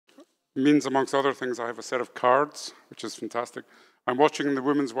means, amongst other things, I have a set of cards, which is fantastic. I'm watching the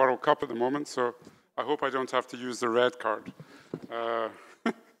Women's World Cup at the moment, so I hope I don't have to use the red card. I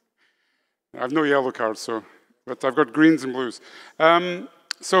have no yellow cards, so, but I've got greens and blues.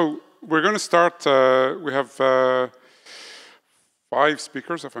 So we're going to start. We have 5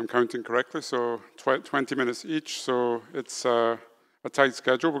 speakers, if I'm counting correctly, so 20 minutes each, so it's a tight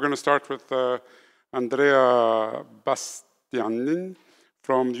schedule. We're going to start with Andrea Bastianin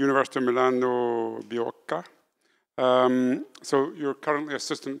from the University of Milano-Bicocca. So you're currently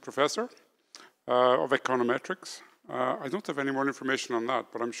assistant professor of econometrics. I don't have any more information on that,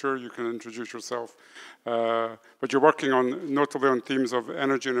 but I'm sure you can introduce yourself. But you're working on, notably on themes of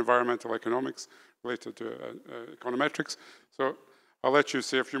energy and environmental economics related to econometrics. So I'll let you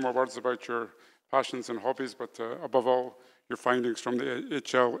say a few more words about your passions and hobbies, but above all, your findings from the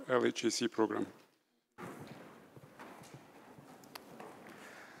HL-LHC program.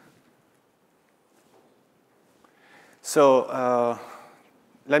 So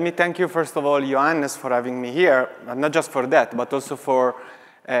let me thank you, first of all, Johannes, for having me here, not just for that, but also for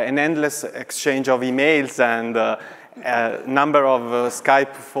an endless exchange of emails and a number of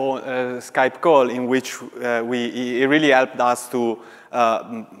Skype call in which it really helped us to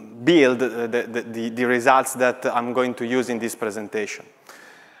build the results that I'm going to use in this presentation.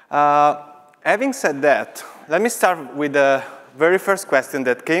 Having said that, let me start with the very first question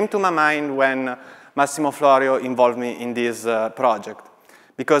that came to my mind when Massimo Florio involved me in this project.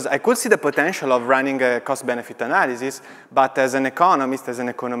 Because I could see the potential of running a cost-benefit analysis, but as an economist, as an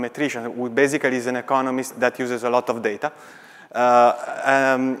econometrician, who basically is an economist that uses a lot of data,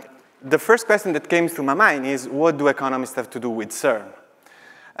 the first question that came to my mind is, what do economists have to do with CERN?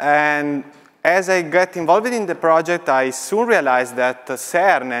 And as I got involved in the project, I soon realized that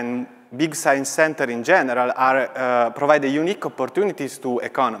CERN and big science center in general provide unique opportunities to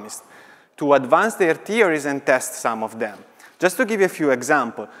economists to advance their theories and test some of them. Just to give you a few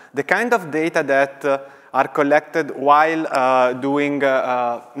examples, the kind of data that are collected while doing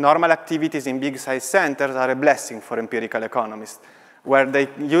normal activities in big science centers are a blessing for empirical economists, where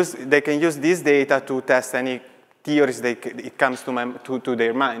they can use this data to test any theories it comes to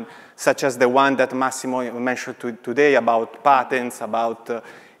their mind, such as the one that Massimo mentioned today about patents, about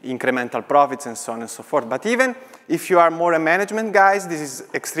incremental profits, and so on and so forth. But even if you are more a management guys, this is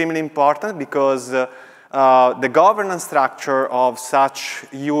extremely important because the governance structure of such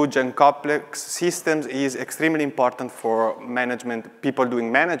huge and complex systems is extremely important for management, people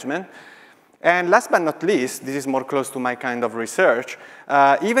doing management. And last but not least, this is more close to my kind of research,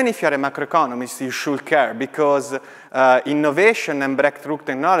 even if you're a macroeconomist, you should care because innovation and breakthrough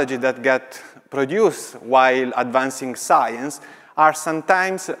technology that get produced while advancing science are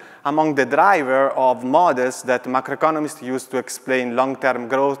sometimes among the driver of models that macroeconomists use to explain long-term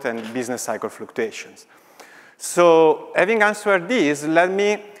growth and business cycle fluctuations. So having answered this, let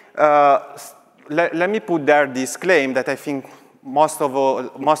me put there this claim that I think most of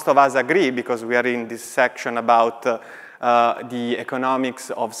us agree because we are in this section about the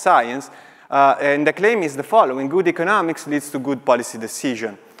economics of science. And the claim is the following: good economics leads to good policy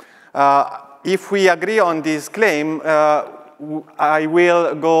decision. If we agree on this claim, I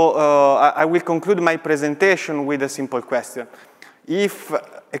will conclude my presentation with a simple question. If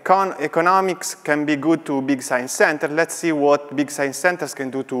economics can be good to big science centers, let's see what big science centers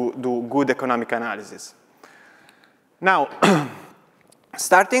can do to do good economic analysis. Now,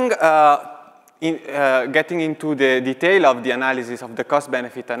 starting getting into the detail of the analysis of the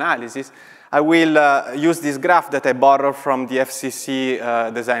cost-benefit analysis, I will use this graph that I borrowed from the FCC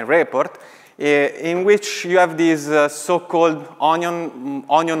design report, in which you have this so-called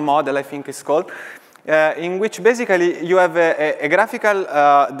onion model, I think it's called, in which basically you have a graphical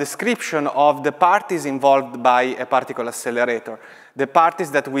description of the parties involved by a particle accelerator, the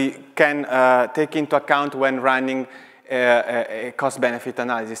parties that we can take into account when running a cost-benefit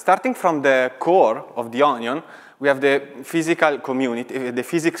analysis. Starting from the core of the onion, we have the physical community, the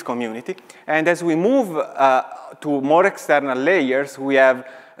physics community, and as we move to more external layers, we have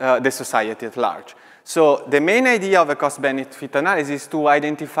the society at large. So the main idea of a cost-benefit analysis is to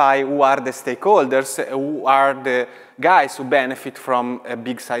identify who are the stakeholders, who are the guys who benefit from a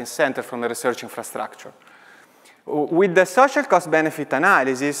big science center, from a research infrastructure. With the social cost-benefit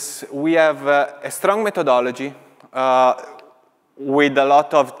analysis, we have a strong methodology with a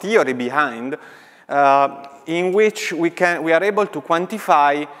lot of theory behind, in which we are able to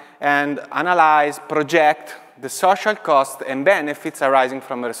quantify and analyze, project the social cost and benefits arising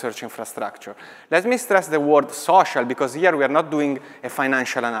from a research infrastructure. Let me stress the word social, because here we are not doing a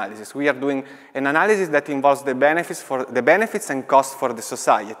financial analysis. We are doing an analysis that involves the benefits and costs for the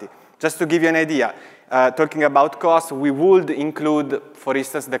society. Just to give you an idea, talking about cost, we would include, for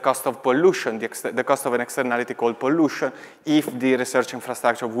instance, the cost of pollution, the cost of an externality called pollution, if the research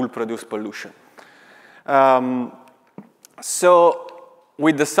infrastructure will produce pollution. So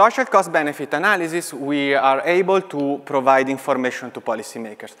with the social cost-benefit analysis, we are able to provide information to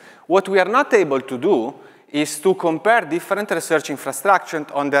policymakers. What we are not able to do is to compare different research infrastructure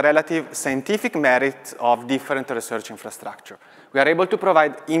on the relative scientific merits of different research infrastructure. We are able to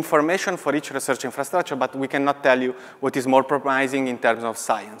provide information for each research infrastructure, but we cannot tell you what is more promising in terms of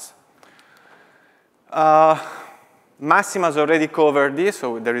science. Massimo has already covered this,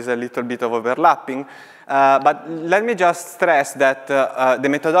 so there is a little bit of overlapping. But let me just stress that the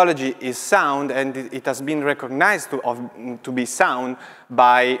methodology is sound, and it has been recognized to be sound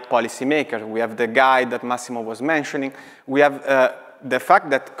by policymakers. We have the guide that Massimo was mentioning. We have the fact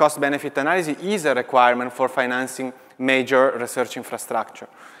that cost-benefit analysis is a requirement for financing major research infrastructure.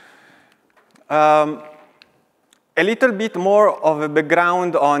 A little bit more of a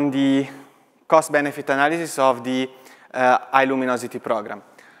background on the cost-benefit analysis of the high luminosity program.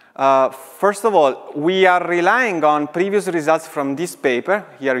 First of all, we are relying on previous results from this paper.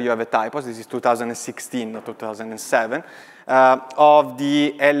 Here you have a typo. This is 2016, not 2007, of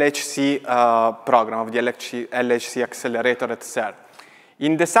the LHC program, of the LHC accelerator at CERN.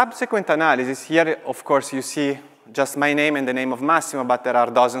 In the subsequent analysis, here, of course, you see just my name and the name of Massimo, but there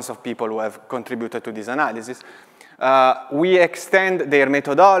are dozens of people who have contributed to this analysis. We extend their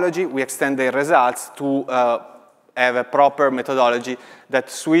methodology, we extend their results to have a proper methodology that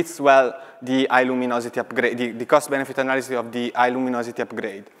suits well the high luminosity upgrade, the cost-benefit analysis of the high luminosity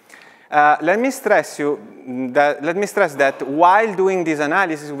upgrade. Let me stress that while doing this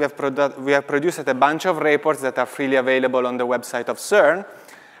analysis, we have produced a bunch of reports that are freely available on the website of CERN,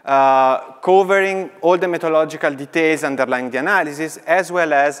 covering all the methodological details underlying the analysis, as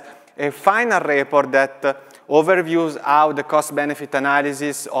well as a final report that overviews how the cost-benefit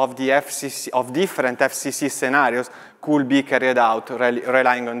analysis of the FCC, of different FCC scenarios could be carried out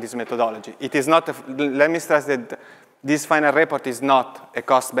relying on this methodology. It is not, let me stress that this final report is not a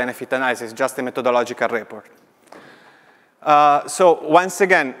cost-benefit analysis, just a methodological report. So once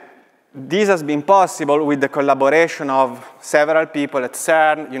again, this has been possible with the collaboration of several people at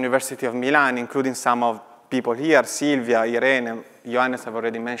CERN, University of Milan, including some of people here, Silvia, Irene, Johannes, I've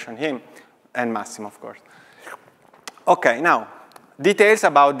already mentioned him, and Massimo, of course. Okay, now, details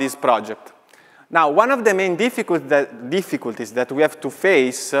about this project. Now, one of the main difficulties that we have to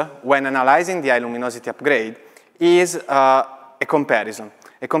face when analyzing the high luminosity upgrade is a comparison.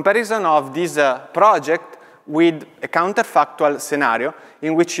 A comparison of this project with a counterfactual scenario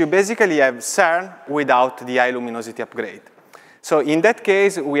in which you basically have CERN without the high luminosity upgrade. So in that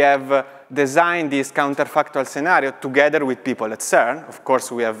case, we have designed this counterfactual scenario together with people at CERN. Of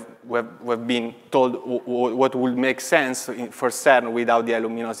course, we've been told what would make sense for CERN without the high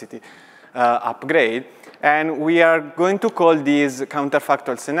luminosity upgrade. And we are going to call this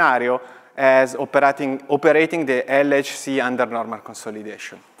counterfactual scenario as operating the LHC under normal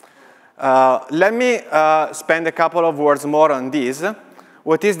consolidation. Let me spend a couple of words more on this.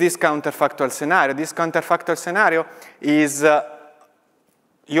 What is this counterfactual scenario? This counterfactual scenario is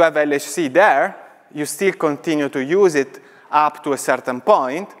you have LHC there, you still continue to use it up to a certain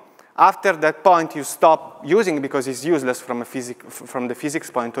point. After that point, you stop using it because it's useless from the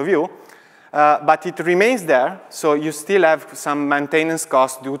physics point of view. But it remains there, so you still have some maintenance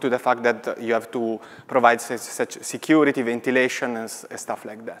costs due to the fact that you have to provide such security, ventilation, and stuff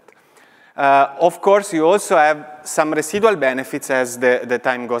like that. Of course, you also have some residual benefits as the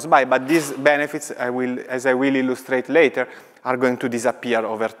time goes by, but these benefits, as I will illustrate later, are going to disappear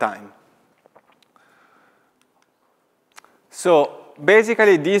over time. So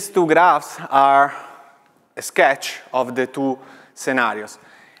basically, these two graphs are a sketch of the two scenarios.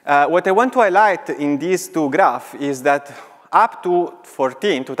 What I want to highlight in these two graphs is that up to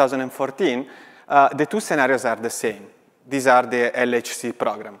 2014, the two scenarios are the same. These are the LHC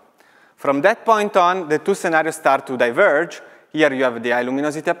program. From that point on, the two scenarios start to diverge. Here you have the high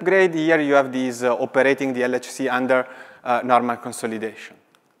luminosity upgrade. Here you have these operating the LHC under normal consolidation.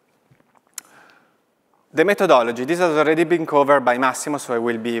 The methodology. This has already been covered by Massimo, so I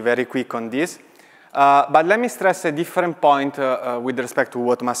will be very quick on this. But let me stress a different point with respect to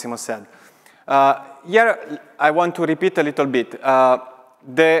what Massimo said. Here, I want to repeat a little bit.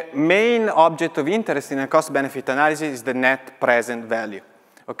 The main object of interest in a cost-benefit analysis is the net present value.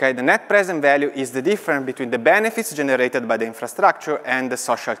 Okay, the net present value is the difference between the benefits generated by the infrastructure and the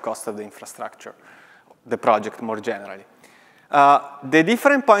social cost of the infrastructure, the project more generally. The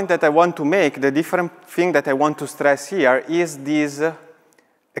different point that I want to make, the different thing that I want to stress here is this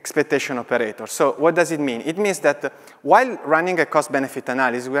expectation operator. So what does it mean? It means that while running a cost-benefit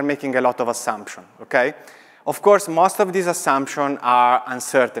analysis, we are making a lot of assumptions, okay? Of course, most of these assumptions are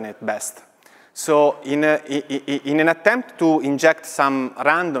uncertain at best. So in an attempt to inject some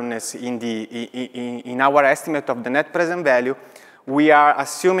randomness in our estimate of the net present value, we are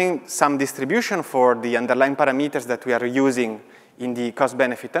assuming some distribution for the underlying parameters that we are using in the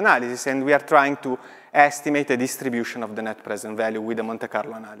cost-benefit analysis, and we are trying to estimate a distribution of the net present value with the Monte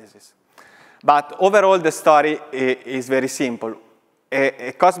Carlo analysis. But overall, the story is very simple.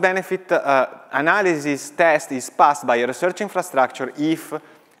 A cost-benefit analysis test is passed by a research infrastructure if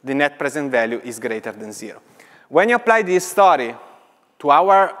the net present value is greater than 0. When you apply this story to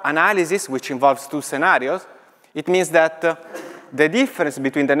our analysis, which involves two scenarios, it means that the difference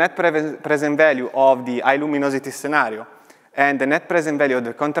between the net present value of the high luminosity scenario and the net present value of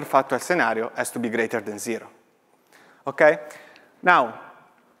the counterfactual scenario has to be greater than 0. Okay? Now,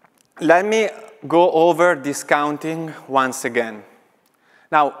 let me go over discounting once again.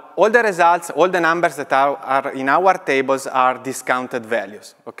 Now, all the results, all the numbers that are in our tables are discounted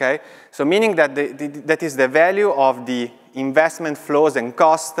values, okay? So meaning that that is the value of the investment flows and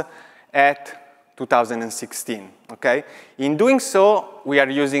cost at 2016, okay? In doing so, we are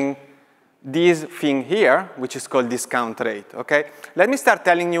using this thing here, which is called discount rate, okay? Let me start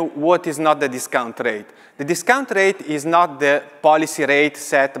telling you what is not the discount rate. The discount rate is not the policy rate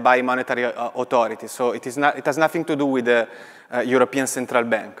set by monetary authorities, so it has nothing to do with the European Central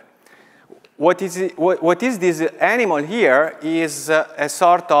Bank. What is this animal here is a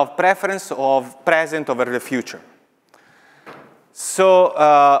sort of preference of present over the future.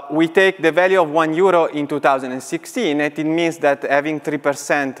 So we take the value of €1 in 2016, and it means that having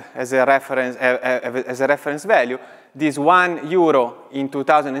 3% as a reference value, this €1 in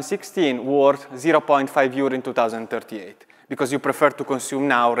 2016 worth €0.5 in 2038, because you prefer to consume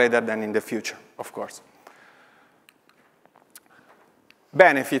now rather than in the future, of course.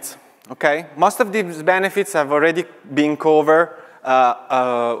 Benefits, okay? Most of these benefits have already been covered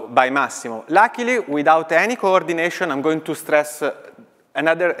by Massimo. Luckily, without any coordination, I'm going to stress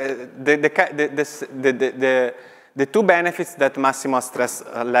another, the two benefits that Massimo stressed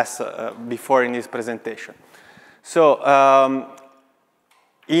less before in his presentation. So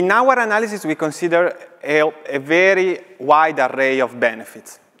in our analysis, we consider a very wide array of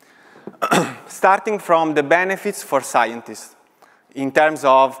benefits, starting from the benefits for scientists in terms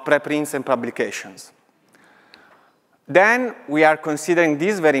of preprints and publications. Then we are considering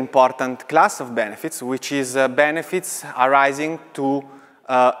this very important class of benefits, which is benefits arising to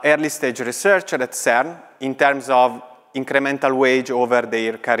early stage researcher at CERN in terms of incremental wage over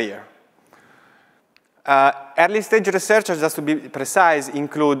their career. Early stage researchers, just to be precise,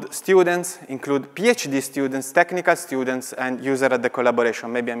 include students, include PhD students, technical students, and user at the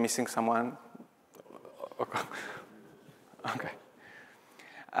collaboration. Maybe I'm missing someone. Okay.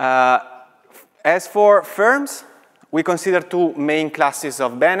 As for firms, we consider two main classes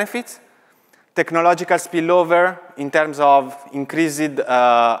of benefits: technological spillover in terms of increased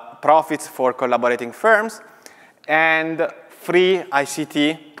profits for collaborating firms, and free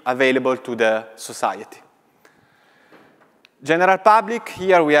ICT available to the society. General public,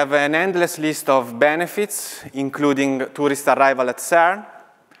 here we have an endless list of benefits, including tourist arrival at CERN.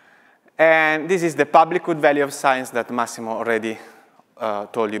 And this is the public good value of science that Massimo already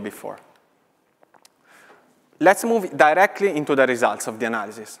told you before. Let's move directly into the results of the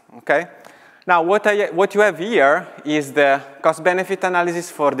analysis, okay? Now, what you have here is the cost-benefit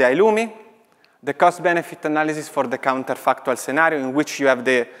analysis for the ILUMI, the cost-benefit analysis for the counterfactual scenario, in which you have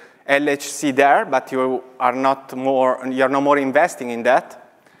the LHC there, but you are no more investing in that.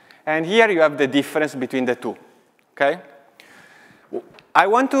 And here you have the difference between the two, okay? I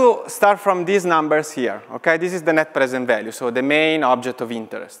want to start from these numbers here, okay? This is the net present value, so the main object of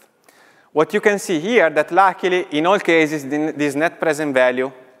interest. What you can see here, that luckily, in all cases, this net present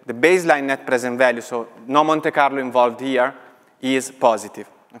value, the baseline net present value, so no Monte Carlo involved here, is positive,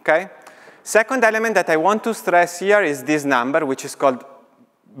 okay? Second element that I want to stress here is this number, which is called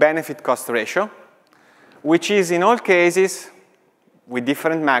benefit cost ratio, which is in all cases, with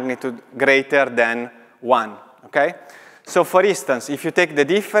different magnitude, greater than 1, okay? So for instance, if you take the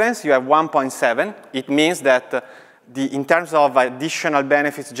difference, you have 1.7. It means that in terms of additional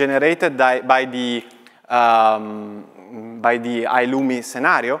benefits generated by the ILUMI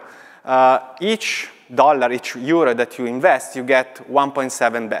scenario, each dollar, each euro that you invest, you get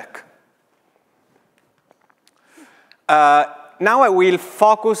 1.7 back. Now I will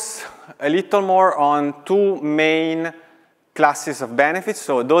focus a little more on two main classes of benefits.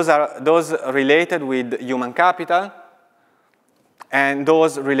 So those are those related with human capital and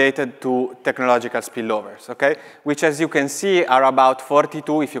those related to technological spillovers, okay? Which, as you can see, are about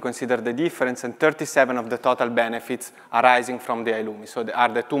 42 if you consider the difference, and 37 of the total benefits arising from the ILUMI. So they are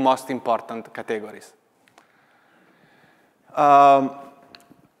the two most important categories.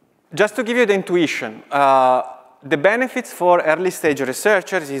 Just to give you the intuition, the benefits for early stage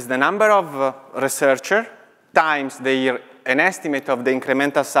researchers is the number of researchers times an estimate of the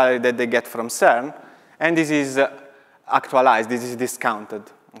incremental salary that they get from CERN, and this is actualized, this is discounted,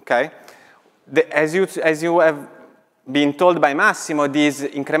 okay? As you have been told by Massimo, this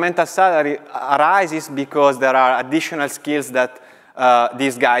incremental salary arises because there are additional skills that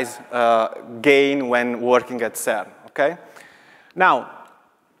these guys gain when working at CERN, okay? Now,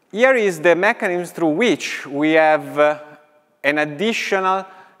 here is the mechanism through which we have an additional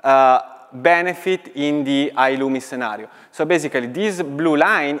benefit in the ILUMI scenario. So basically, this blue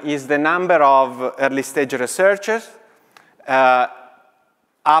line is the number of early stage researchers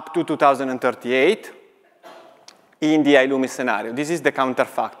up to 2038 in the ILUMI scenario. This is the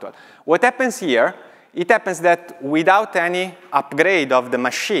counterfactual. What happens here, it happens that without any upgrade of the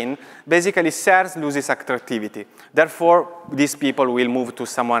machine, basically CERN loses attractivity. Therefore, these people will move to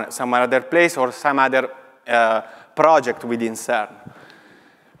some other place or some other project within CERN.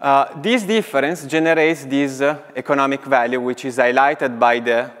 This difference generates this economic value, which is highlighted by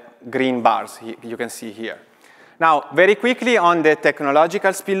the green bars you can see here. Now, very quickly on the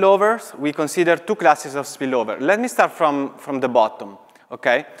technological spillovers, we consider two classes of spillover. Let me start from the bottom,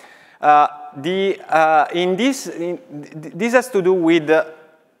 okay? This has to do with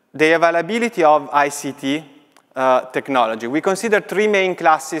the availability of ICT technology. We consider three main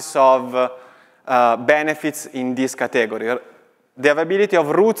classes of benefits in this category. The availability of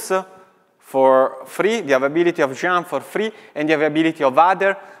roots for free, the availability of GEM for free, and the availability of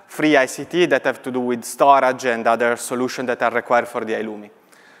other free ICT that have to do with storage and other solutions that are required for the ILUMI.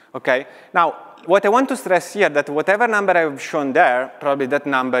 Okay? Now, what I want to stress here that whatever number I've shown there, probably that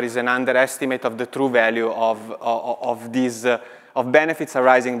number is an underestimate of the true value of benefits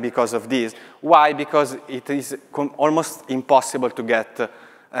arising because of this. Why? Because it is almost impossible to get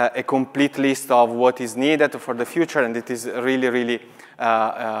a complete list of what is needed for the future, and it is really, really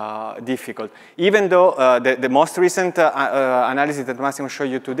difficult. Even though the most recent analysis that Massimo showed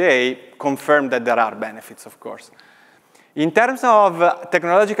you today confirmed that there are benefits, of course. In terms of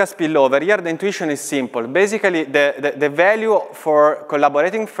technological spillover, here the intuition is simple. Basically, the value for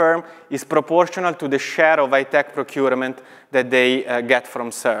collaborating firm is proportional to the share of high-tech procurement that they get from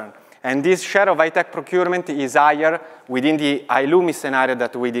CERN. And this share of high-tech procurement is higher within the ILUMI scenario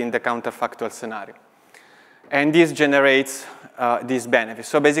than within the counterfactual scenario. And this generates these benefits.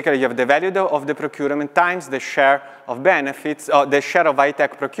 So basically, you have the value of the procurement times the share of benefits, or the share of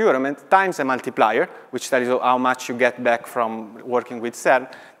high-tech procurement times a multiplier, which tells you how much you get back from working with CERN,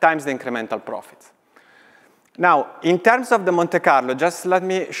 times the incremental profits. Now, in terms of the Monte Carlo, just let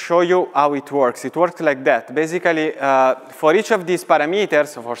me show you how it works. It works like that. Basically, for each of these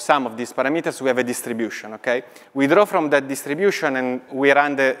parameters, or for some of these parameters, we have a distribution, okay? We draw from that distribution and we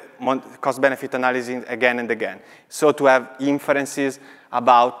run the cost-benefit analysis again and again. So to have inferences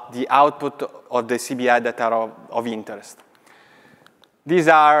about the output of the CBI that are of interest. These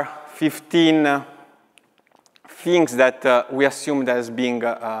are 15 things that we assumed as being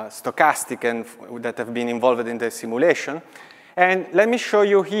stochastic and that have been involved in the simulation. And let me show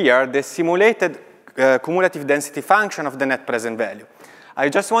you here the simulated cumulative density function of the net present value. I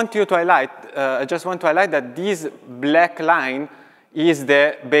just want to highlight that this black line is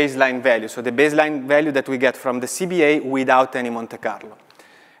the baseline value, so the baseline value that we get from the CBA without any Monte Carlo.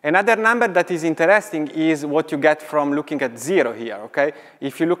 Another number that is interesting is what you get from looking at 0 here, okay?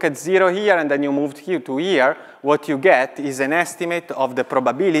 If you look at 0 here and then you move here to here, what you get is an estimate of the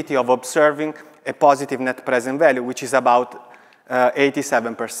probability of observing a positive net present value, which is about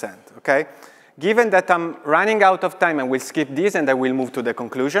 87%, okay? Given that I'm running out of time, I will skip this and I will move to the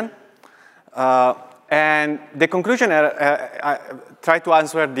conclusion. And the conclusion, I try to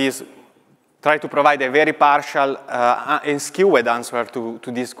answer this, try to provide a very partial and skewed answer to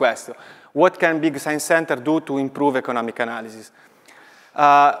this question. What can Big Science Center do to improve economic analysis?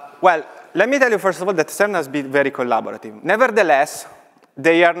 Well, let me tell you first of all that CERN has been very collaborative. Nevertheless,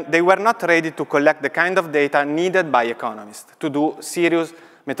 they were not ready to collect the kind of data needed by economists to do serious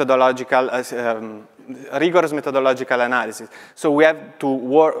methodological, rigorous methodological analysis. So we have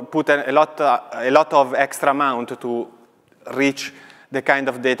to put a lot of extra amount to reach the kind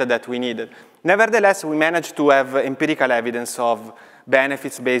of data that we needed. Nevertheless, we managed to have empirical evidence of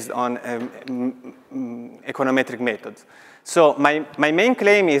benefits based on econometric methods. So my main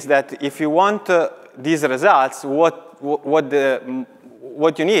claim is that if you want these results, what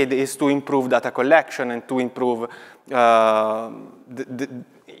what you need is to improve data collection and to improve,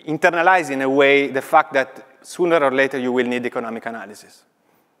 internalize in a way the fact that sooner or later you will need economic analysis.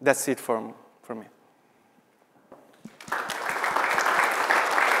 That's it for me.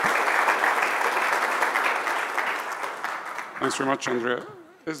 Thanks very much, Andrea.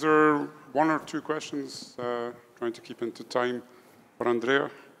 Is there one or two questions, trying to keep into time for Andrea?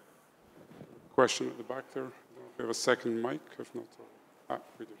 Question at the back there. We have a second mic, if not.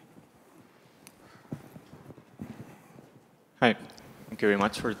 We do. Hi, thank you very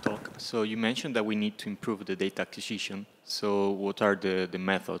much for the talk. So you mentioned that we need to improve the data acquisition. So what are the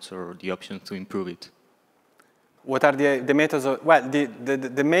methods or the options to improve it? What are the methods? Well,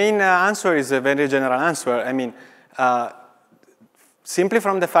 the main answer is a very general answer. I mean, simply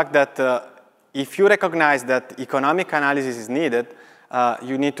from the fact that if you recognize that economic analysis is needed,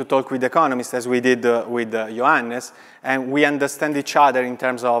 you need to talk with economists, as we did with Johannes, and we understand each other in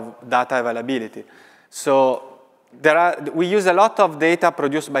terms of data availability. So we use a lot of data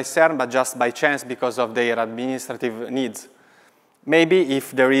produced by CERN, but just by chance because of their administrative needs. Maybe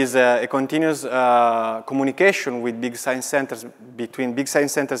if there is a continuous communication with big science centers, between big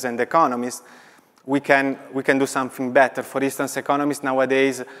science centers and economists, we can do something better. For instance, economists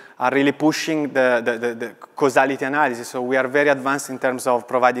nowadays are really pushing the causality analysis. So we are very advanced in terms of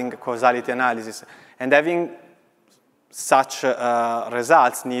providing causality analysis. And having such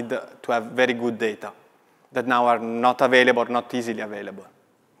results need to have very good data that now are not available, not easily available.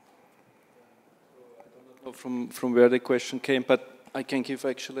 From where the question came, but I can give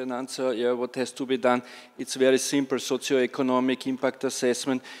actually an answer. Yeah, what has to be done? It's very simple. Socioeconomic impact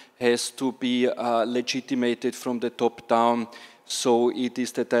assessment has to be legitimated from the top down. So it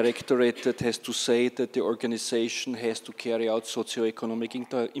is the directorate that has to say that the organization has to carry out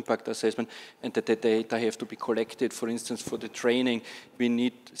socioeconomic impact assessment and that the data have to be collected. For instance, for the training, we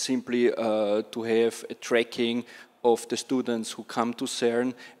need simply to have a tracking of the students who come to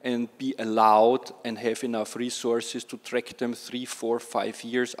CERN and be allowed and have enough resources to track them 3, 4, 5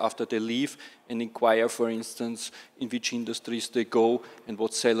 years after they leave and inquire, for instance, in which industries they go and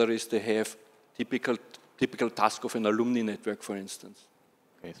what salaries they have. Typical task of an alumni network, for instance.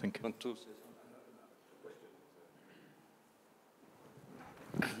 Okay, thank you.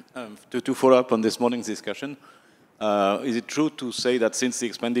 To follow up on this morning's discussion, is it true to say that since the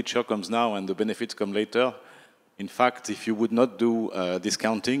expenditure comes now and the benefits come later, in fact, if you would not do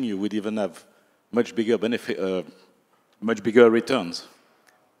discounting, you would even have much bigger much bigger returns?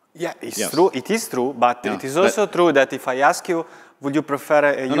 Yeah, it's true. It is true, but it is also true that if I ask you, would you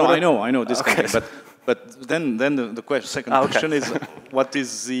prefer a euro? No, I know discounting, okay. But then the second question is, what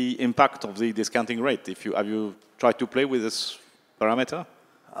is the impact of the discounting rate? Have you tried to play with this parameter?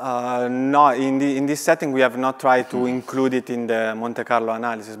 No, in this setting we have not tried to include it in the Monte Carlo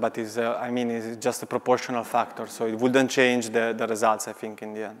analysis, but it's just a proportional factor, so it wouldn't change the results, I think,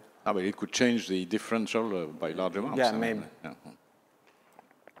 in the end. But it could change the differential by large amounts. Yeah, maybe. Yeah.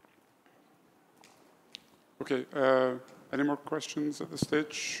 Okay, any more questions at this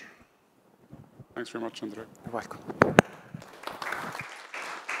stage? Thanks very much, Andrea. You're welcome.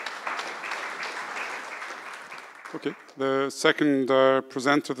 Okay, the second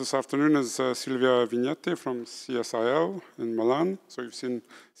presenter this afternoon is Silvia Vignetti from CSIL in Milan. So you've seen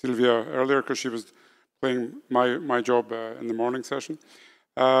Silvia earlier because she was playing my job in the morning session.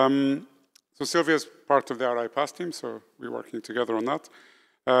 So Silvia is part of the RI PASS team, so we're working together on that.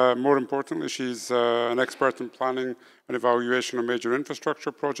 More importantly, she's an expert in planning and evaluation of major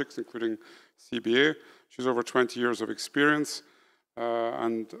infrastructure projects, including CBA. She's over 20 years of experience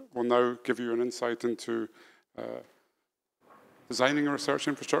and will now give you an insight into designing a research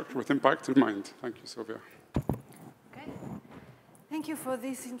infrastructure with impact in mind. Thank you, Silvia. Okay. Thank you for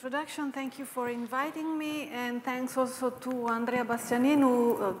this introduction. Thank you for inviting me. And thanks also to Andrea Bastianin,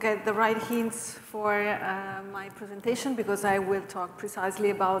 who get the right hints for my presentation, because I will talk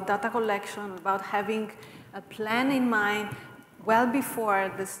precisely about data collection, about having a plan in mind well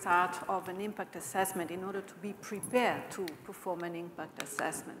before the start of an impact assessment in order to be prepared to perform an impact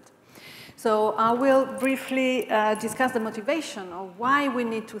assessment. So I will briefly discuss the motivation of why we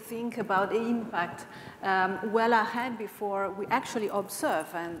need to think about the impact well ahead before we actually observe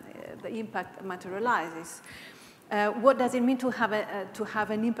and the impact materializes. What does it mean to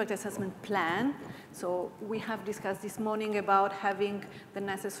have an impact assessment plan? So we have discussed this morning about having the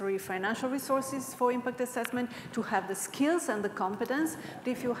necessary financial resources for impact assessment, to have the skills and the competence.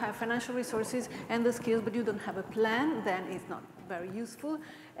 But if you have financial resources and the skills, but you don't have a plan, then it's not very useful.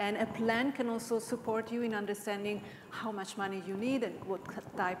 And a plan can also support you in understanding how much money you need and what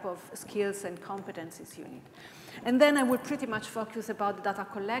type of skills and competencies you need. And then I will pretty much focus about the data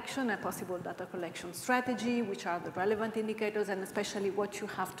collection and possible data collection strategy, which are the relevant indicators, and especially what you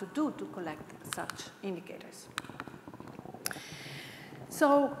have to do to collect such indicators.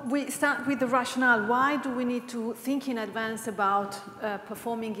 So we start with the rationale. Why do we need to think in advance about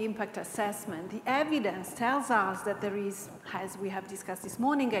performing impact assessment? The evidence tells us that there is, as we have discussed this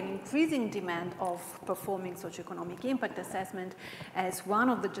morning, an increasing demand of performing socioeconomic impact assessment as one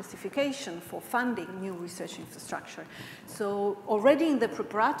of the justifications for funding new research infrastructure. So already in the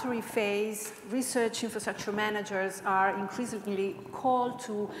preparatory phase, research infrastructure managers are increasingly called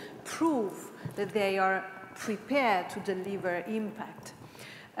to prove that they are prepared to deliver impact.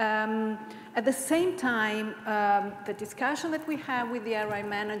 At the same time, the discussion that we have with the RI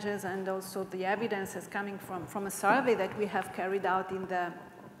managers and also the evidence is coming from a survey that we have carried out in the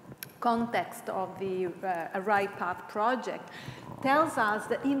context of the RI Path project tells us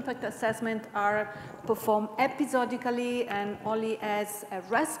that impact assessments are performed episodically and only as a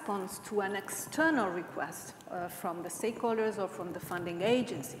response to an external request from the stakeholders or from the funding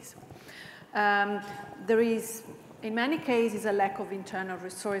agencies. There is, in many cases, a lack of internal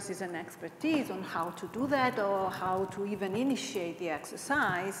resources and expertise on how to do that or how to even initiate the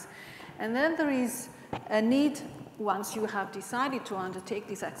exercise. And then there is a need, once you have decided to undertake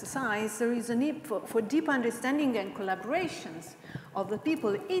this exercise, there is a need for deep understanding and collaborations of the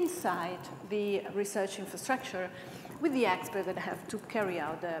people inside the research infrastructure with the experts that have to carry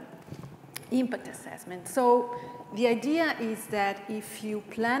out the impact assessment. So the idea is that if you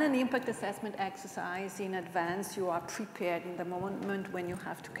plan an impact assessment exercise in advance, you are prepared in the moment when you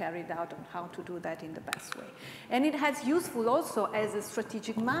have to carry it out on how to do that in the best way. And it has useful also as a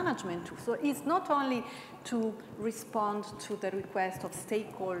strategic management tool. So it's not only to respond to the request of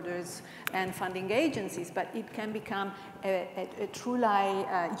stakeholders and funding agencies, but it can become a truly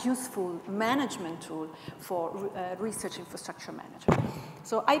useful management tool for research infrastructure management.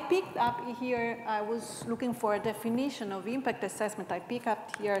 So I picked up here, I was looking for a definition of impact assessment. I picked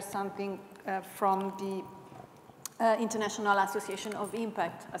up here something from the International Association of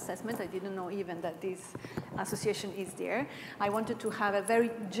Impact Assessment. I didn't know even that this association is there. I wanted to have a very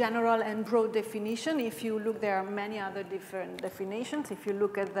general and broad definition. If you look, there are many other different definitions. If you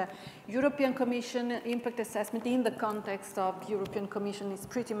look at the European Commission impact assessment in the context of the European Commission, it's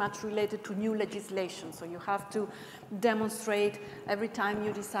pretty much related to new legislation. So you have to demonstrate every time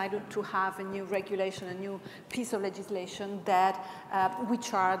you decide to have a new regulation, a new piece of legislation, that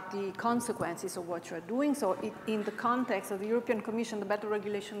which are the consequences of what you're doing. So in the context of the European Commission, the Better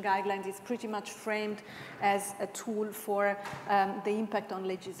Regulation Guidelines is pretty much framed as a tool for the impact on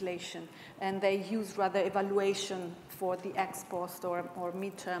legislation. And they use rather evaluation for the ex post or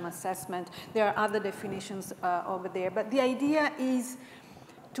midterm assessment. There are other definitions over there. But the idea is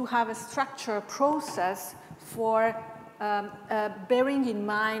to have a structured process for bearing in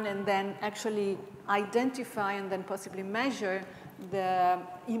mind and then actually identify and then possibly measure the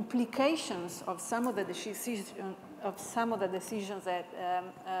implications of some of the decisions that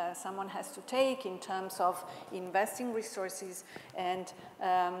someone has to take in terms of investing resources and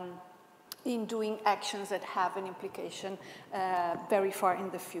in doing actions that have an implication very far in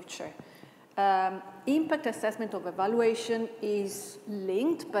the future. Impact assessment of evaluation is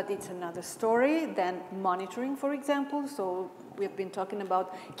linked, but it's another story than monitoring, for example. So we've been talking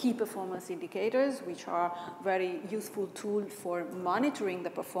about key performance indicators, which are very useful tool for monitoring the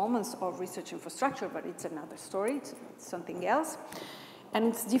performance of research infrastructure, but it's another story, it's something else. And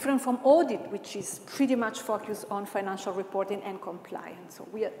it's different from audit, which is pretty much focused on financial reporting and compliance. So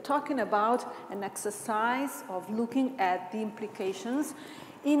we are talking about an exercise of looking at the implications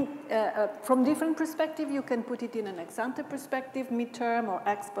from different perspectives. You can put it in an ex-ante perspective, midterm or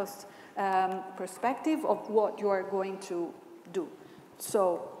ex post perspective of what you are going to do.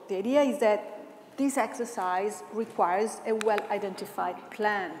 So the idea is that this exercise requires a well-identified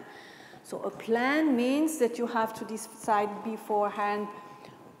plan. So a plan means that you have to decide beforehand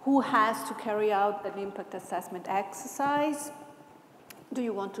who has to carry out an impact assessment exercise. Do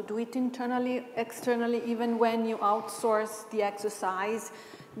you want to do it internally, externally? Even when you outsource the exercise,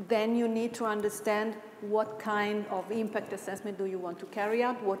 then you need to understand what kind of impact assessment do you want to carry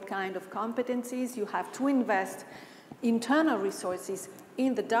out, what kind of competencies. You have to invest internal resources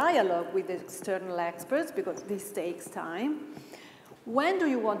in the dialogue with the external experts, because this takes time. When do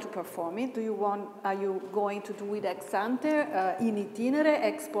you want to perform it? Are you going to do it ex ante, in itinere,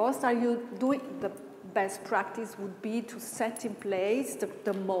 ex post? Are you doing the best practice would be to set in place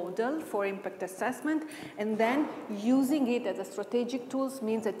the model for impact assessment, and then using it as a strategic tool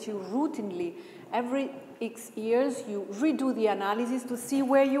means that you routinely, every X years, you redo the analysis to see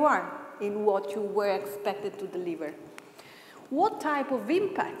where you are. in what you were expected to deliver. What type of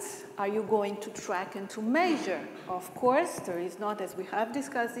impacts are you going to track and to measure? Of course, there is not, as we have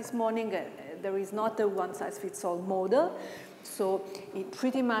discussed this morning, there is not a one-size-fits-all model. So it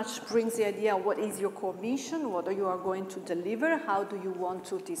pretty much brings the idea of what is your core mission, what you are going to deliver, how do you want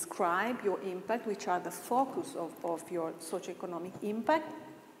to describe your impact, which are the focus of your socioeconomic impact,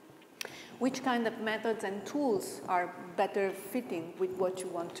 which kind of methods and tools are better fitting with what you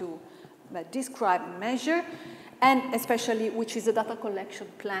want to describe and measure, and especially which is a data collection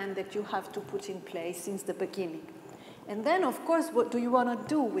plan that you have to put in place since the beginning. And then, of course, what do you want to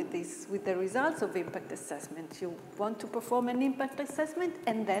do with this, with the results of impact assessment? You want to perform an impact assessment,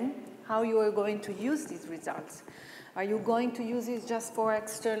 and then how you are going to use these results. Are you going to use it just for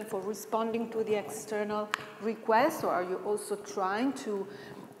external, for responding to the external requests, or are you also trying to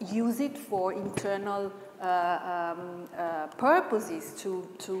use it for internal purposes,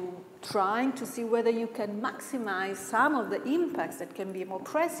 to trying to see whether you can maximize some of the impacts that can be more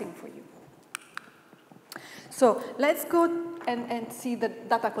pressing for you? So let's go and see the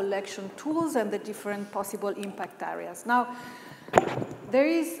data collection tools and the different possible impact areas. Now, there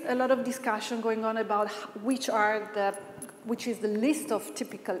is a lot of discussion going on about which is the list of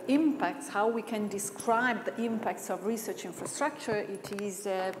typical impacts, how we can describe the impacts of research infrastructure. It is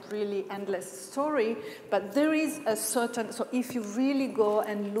a really endless story, but there is a certain, so if you really go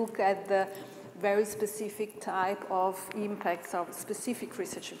and look at the very specific type of impacts of specific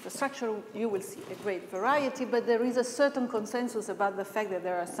research infrastructure, you will see a great variety, but there is a certain consensus about the fact that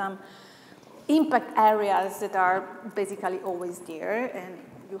there are some impact areas that are basically always there, and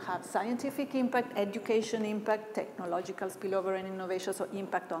you have scientific impact, education impact, technological spillover and innovation, so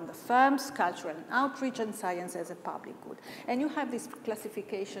impact on the firms, cultural and outreach, and science as a public good. And you have this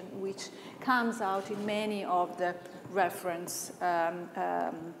classification which comes out in many of the reference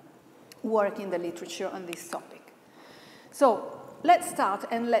work in the literature on this topic. So let's start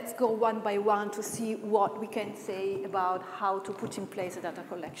and let's go one by one to see what we can say about how to put in place a data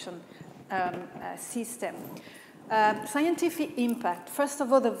collection system. Scientific impact. First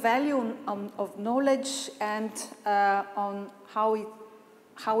of all, the value of knowledge and on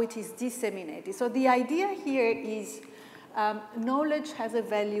how it is disseminated. So the idea here is knowledge has a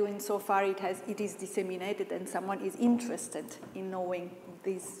value insofar it is disseminated and someone is interested in knowing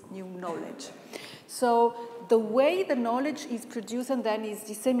this new knowledge. So the way the knowledge is produced and then is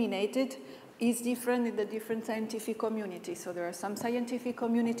disseminated is different in the different scientific communities. So there are some scientific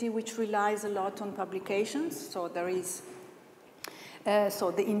community which relies a lot on publications. So there is,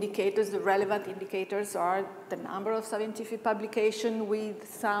 so the indicators, the relevant indicators are the number of scientific publications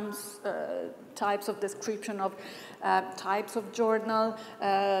with some types of description of types of journal,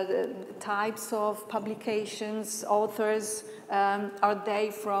 types of publications, authors, are they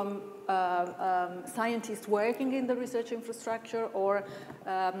from scientists working in the research infrastructure or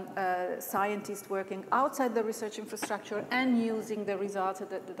scientists working outside the research infrastructure and using the results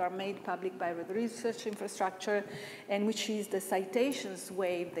that are made public by the research infrastructure, and which is the citations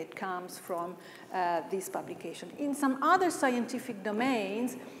wave that comes from this publication. In some other scientific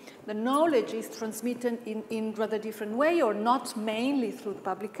domains, the knowledge is transmitted in rather different way, or not mainly through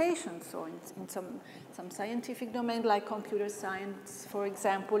publications. So in some scientific domain, like computer science, for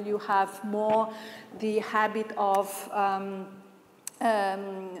example, you have more the habit of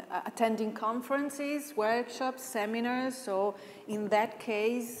attending conferences, workshops, seminars. So in that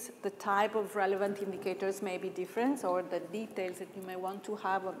case, the type of relevant indicators may be different, or the details that you may want to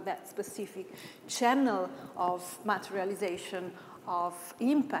have on that specific channel of materialization of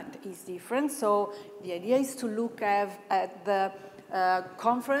impact is different. So the idea is to look at the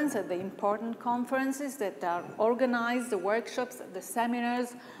conference, at the important conferences that are organized, the workshops, the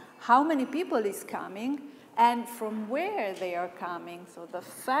seminars, how many people is coming, and from where they are coming. So the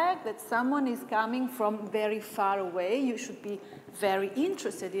fact that someone is coming from very far away, you should be very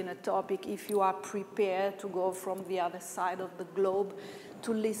interested in a topic if you are prepared to go from the other side of the globe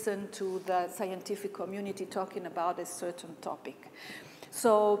to listen to the scientific community talking about a certain topic.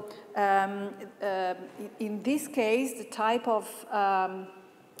 So in this case, the type of,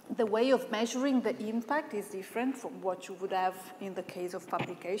 the way of measuring the impact is different from what you would have in the case of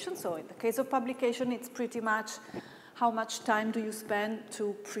publication. So in the case of publication, it's pretty much how much time do you spend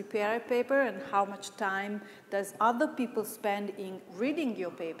to prepare a paper, and how much time does other people spend in reading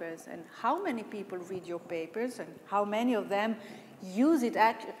your papers, and how many people read your papers, and how many of them use it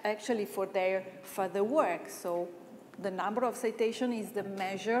actually for their further work. So the number of citations is the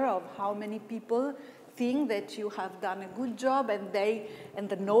measure of how many people think that you have done a good job, and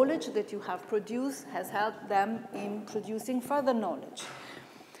the knowledge that you have produced has helped them in producing further knowledge.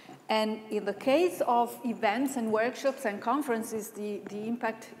 And in the case of events and workshops and conferences, the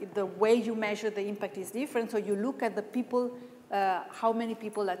impact, the way you measure the impact is different. So you look at the people, how many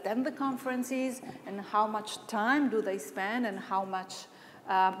people attend the conferences, and how much time do they spend, and how much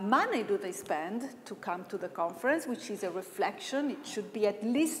money do they spend to come to the conference, which is a reflection. It should be at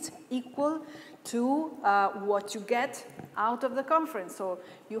least equal to what you get out of the conference. So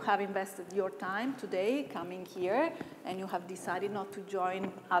you have invested your time today coming here, and you have decided not to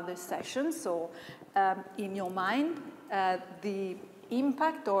join other sessions. So in your mind, the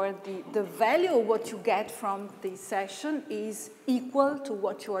impact or the value of what you get from this session is equal to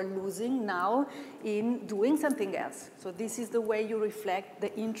what you are losing now in doing something else. So this is the way you reflect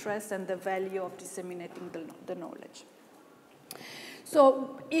the interest and the value of disseminating the knowledge.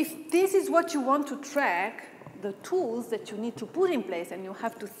 So if this is what you want to track, the tools that you need to put in place, and you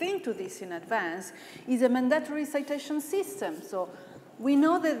have to think to this in advance, is a mandatory citation system. So we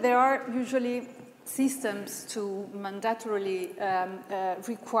know that there are usually systems to mandatorily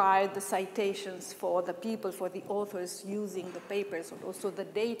require the citations for the people, for the authors using the papers, or also the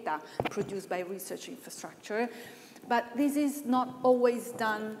data produced by research infrastructure. But this is not always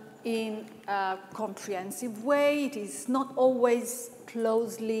done in a comprehensive way. It is not always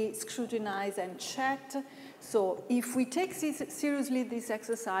closely scrutinized and checked. So if we take seriously this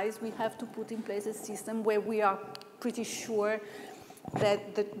exercise, we have to put in place a system where we are pretty sure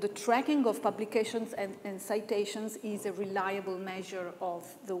that the tracking of publications and citations is a reliable measure of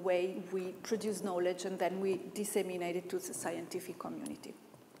the way we produce knowledge and then we disseminate it to the scientific community.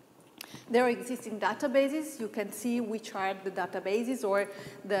 There are existing databases. You can see which are the databases or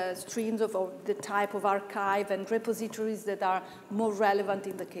the streams of the type of archive and repositories that are more relevant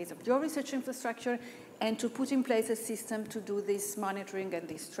in the case of your research infrastructure, and to put in place a system to do this monitoring and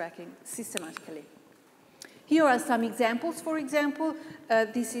this tracking systematically. Here are some examples. For example,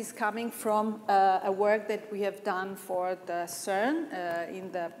 this is coming from a work that we have done for the CERN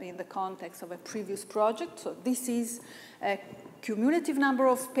in the context of a previous project. So this is a cumulative number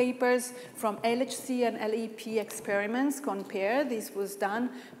of papers from LHC and LEP experiments compared. This was done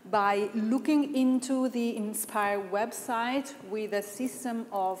by looking into the INSPIRE website with a system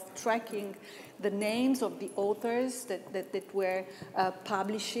of tracking the names of the authors that were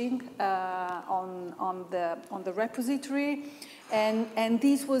publishing on the repository. And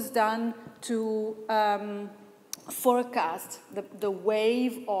this was done to forecast the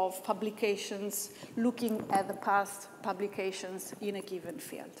wave of publications, looking at the past publications in a given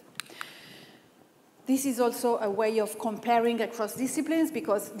field. This is also a way of comparing across disciplines,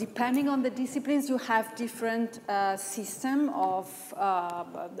 because depending on the disciplines, you have different system of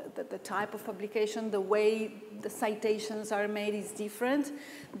the type of publication. The way the citations are made is different.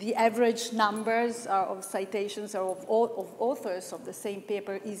 The average numbers of citations or of authors of the same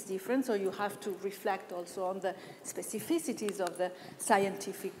paper is different, so you have to reflect also on the specificities of the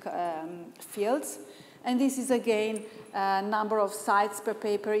scientific fields. And this is, again, a number of sites per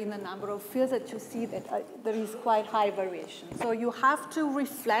paper in the number of fields that you see that there is quite high variation. So you have to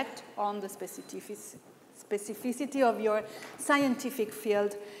reflect on the specificity of your scientific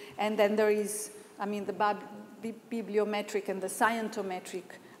field. And then there is, I mean, the bibliometric and the scientometric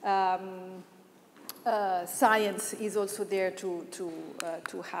science is also there to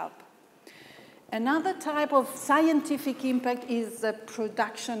help. Another type of scientific impact is the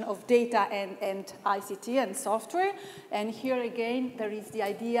production of data and ICT and software. And here again, there is the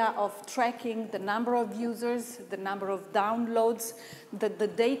idea of tracking the number of users, the number of downloads, the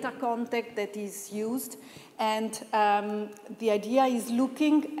data content that is used. And the idea is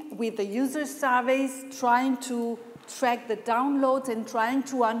looking with the user surveys, trying to track the downloads and trying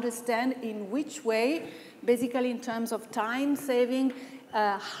to understand in which way, basically in terms of time saving,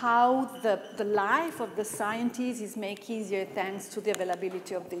 how the life of the scientists is made easier thanks to the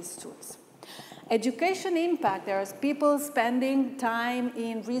availability of these tools. Education impact, there's people spending time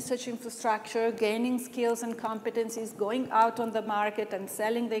in research infrastructure, gaining skills and competencies, going out on the market and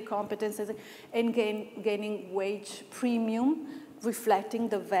selling their competencies, and gaining wage premium, reflecting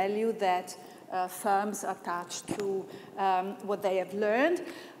the value that firms attach to what they have learned.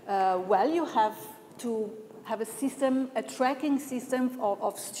 Well, you have to have a system, a tracking system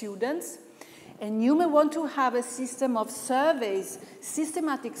of students, and you may want to have a system of surveys,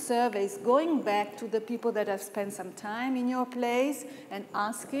 systematic surveys, going back to the people that have spent some time in your place and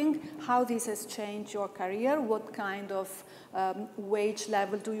asking how this has changed your career, what kind of wage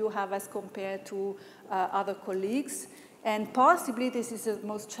level do you have as compared to other colleagues, and possibly, this is the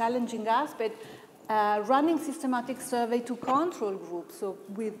most challenging aspect, running systematic survey to control groups, so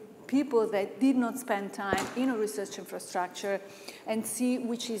with people that did not spend time in a research infrastructure and see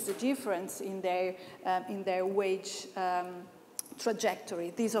which is the difference in their wage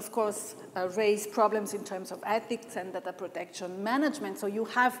trajectory. These, of course, raise problems in terms of ethics and data protection management. So you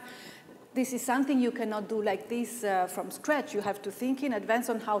have, this is something you cannot do like this from scratch. You have to think in advance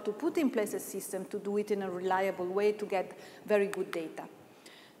on how to put in place a system to do it in a reliable way to get very good data.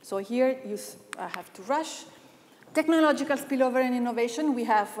 So here you have to rush. Technological spillover and innovation, we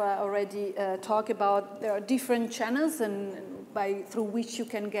have already talked about. There are different channels through which you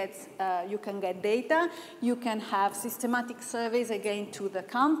can get data. You can have systematic surveys again to the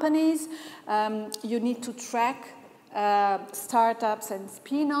companies. You need to track startups and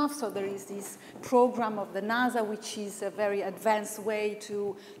spin-offs. So there is this program of the NASA, which is a very advanced way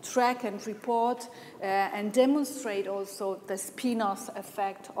to track and report and demonstrate also the spin-off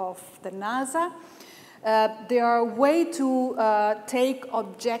effect of the NASA. There are ways to take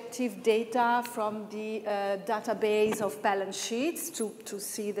objective data from the database of balance sheets to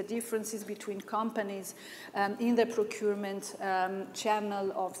see the differences between companies in the procurement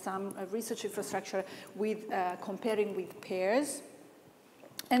channel of some research infrastructure with comparing with peers.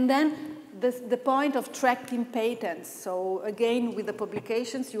 And then the point of tracking patents. So again, with the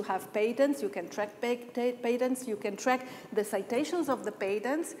publications, you have patents. You can track patents. You can track the citations of the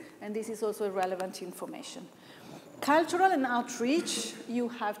patents. And this is also relevant information. Cultural and outreach, you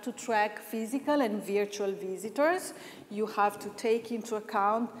have to track physical and virtual visitors. You have to take into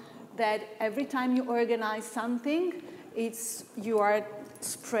account that every time you organize something, you are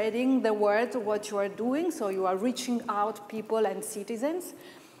spreading the word of what you are doing. So you are reaching out people and citizens.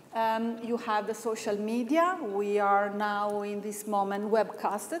 You have the social media. We are now in this moment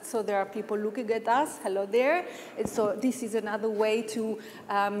webcasted, so there are people looking at us. Hello there. And so this is another way to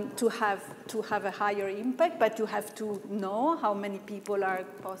have a higher impact, but you have to know how many people are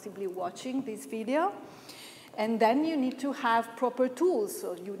possibly watching this video. And then you need to have proper tools.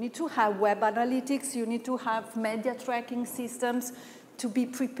 So you need to have web analytics. You need to have media tracking systems to be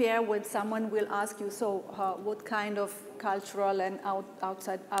prepared when someone will ask you, so what kind of cultural and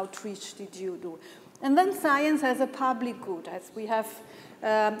outside outreach did you do? And then science as a public good. As we have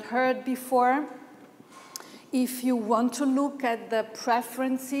heard before, if you want to look at the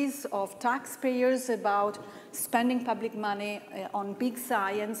preferences of taxpayers about spending public money on big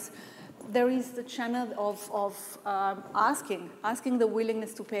science, there is the channel of asking the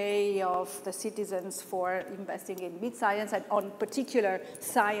willingness to pay of the citizens for investing in big science and on particular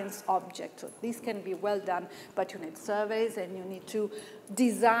science objects. So this can be well done, but you need surveys and you need to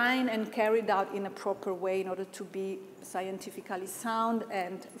design and carry it out in a proper way in order to be scientifically sound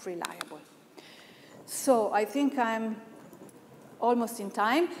and reliable. So I think I'm almost in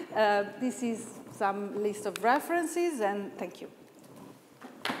time. This is some list of references, and thank you.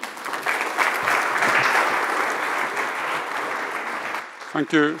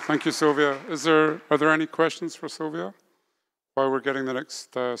 Thank you, Sylvia. Are there any questions for Sylvia while we're getting the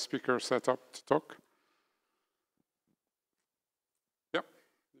next speaker set up to talk? Yep.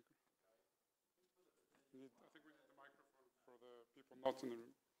 I think we need the microphone for the people not in the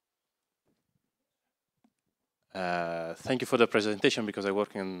room. Thank you for the presentation, because I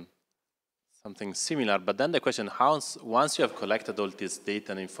work in something similar. But then the question, once you have collected all this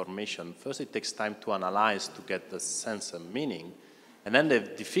data and information, first it takes time to analyze to get the sense and meaning. And then the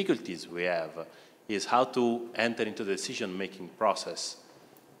difficulties we have is how to enter into the decision-making process,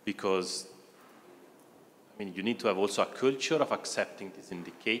 because I mean, you need to have also a culture of accepting these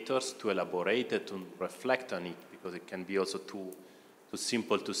indicators, to elaborate it, to reflect on it, because it can be also too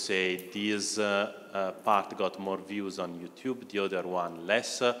simple to say this part got more views on YouTube, the other one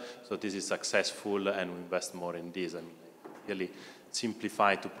less, so this is successful and we invest more in this. I mean, really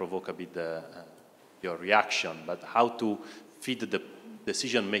simplify to provoke a bit your reaction, but how to feed the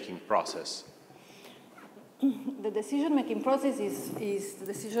decision-making process? The decision-making process is the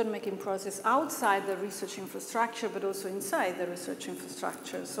decision-making process outside the research infrastructure, but also inside the research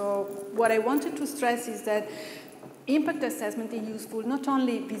infrastructure. So what I wanted to stress is that impact assessment is useful not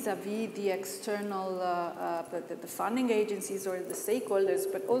only vis-a-vis the external, the funding agencies or the stakeholders,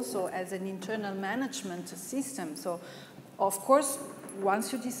 but also as an internal management system. So, of course,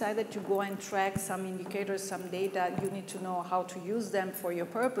 once you decide that you go and track some indicators, some data, you need to know how to use them for your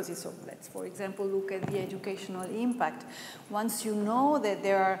purposes. So let's, for example, look at the educational impact. Once you know that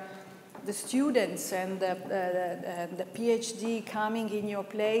there are the students and the PhD coming in your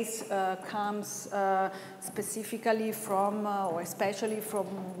place comes specifically from or especially from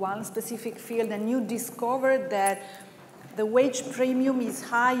one specific field, and you discover that the wage premium is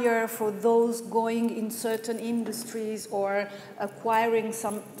higher for those going in certain industries or acquiring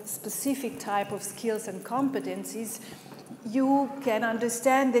some specific type of skills and competencies, you can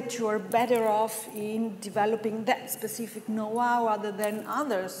understand that you are better off in developing that specific know-how rather than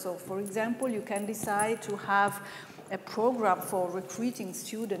others. So, for example, you can decide to have a program for recruiting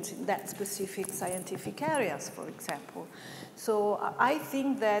students in that specific scientific areas, for example. So I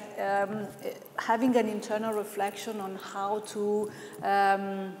think that having an internal reflection on how to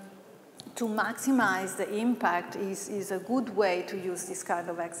maximize the impact is a good way to use this kind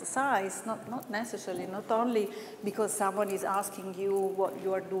of exercise, not necessarily, not only because someone is asking you what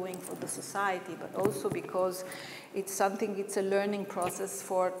you are doing for the society, but also because it's a learning process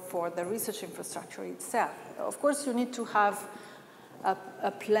for the research infrastructure itself. Of course, you need to have a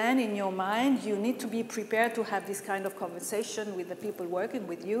plan in your mind. You need to be prepared to have this kind of conversation with the people working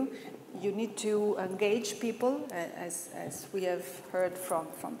with you. You need to engage people, as we have heard from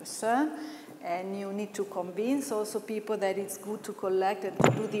the CERN, and you need to convince also people that it's good to collect and to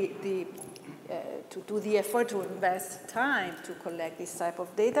do the effort to invest time to collect this type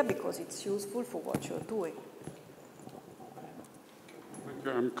of data because it's useful for what you're doing. Thank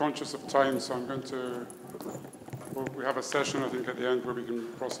you. I'm conscious of time, so I'm going to. We have a session, I think, at the end where we can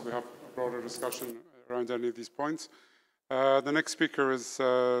possibly have a broader discussion around any of these points. The next speaker is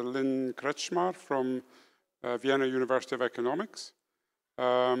Lynn Kretzschmar from Vienna University of Economics.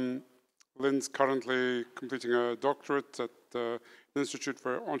 Lynn's currently completing a doctorate at the Institute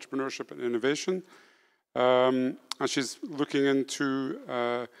for Entrepreneurship and Innovation. And she's looking into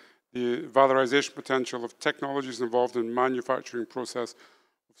the valorization potential of technologies involved in manufacturing process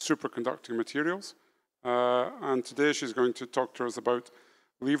of superconducting materials. And today she's going to talk to us about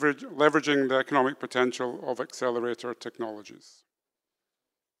leveraging the economic potential of accelerator technologies.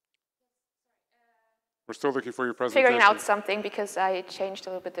 We're still looking for your presentation. Figuring out something because I changed a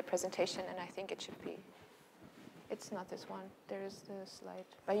little bit the presentation and I think it should be. It's not this one. There is the slide.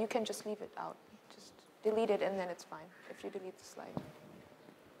 But you can just leave it out. Just delete it and then it's fine if you delete the slide.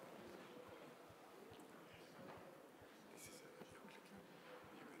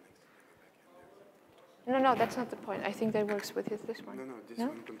 No, that's not the point. I think that works with this one. No, this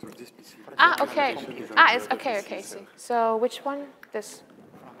one controls this PC. Okay. It's okay, see. So which one? This.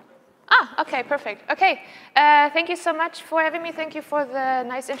 Okay, perfect. Okay, thank you so much for having me. Thank you for the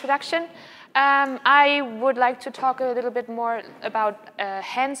nice introduction. I would like to talk a little bit more about a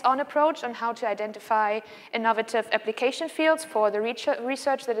hands-on approach on how to identify innovative application fields for the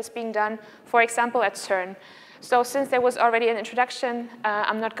research that is being done, for example, at CERN. So since there was already an introduction,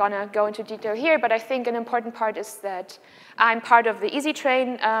 I'm not going to go into detail here, but I think an important part is that I'm part of the Easy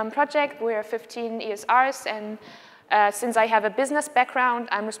Train project. We're 15 ESRs, and since I have a business background,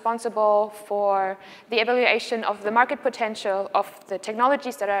 I'm responsible for the evaluation of the market potential of the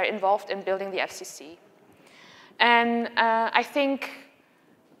technologies that are involved in building the FCC. And I think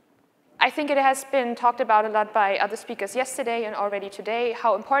it has been talked about a lot by other speakers yesterday and already today,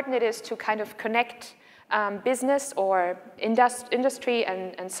 how important it is to kind of connect business or industry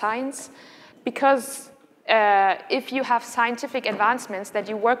and science, because if you have scientific advancements that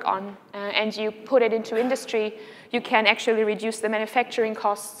you work on and you put it into industry, you can actually reduce the manufacturing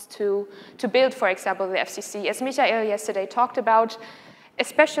costs to build, for example, the FCC. As Michael yesterday talked about,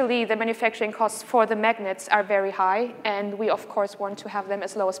 especially the manufacturing costs for the magnets are very high, and we, of course, want to have them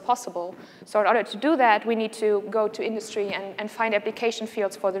as low as possible. So in order to do that, we need to go to industry and find application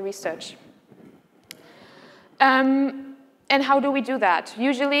fields for the research. And how do we do that?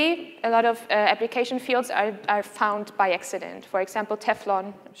 Usually, a lot of application fields are found by accident. For example, Teflon.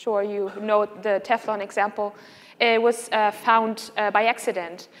 I'm sure you know the Teflon example. It was found by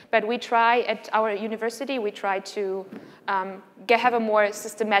accident. But we try, at our university, we try to have a more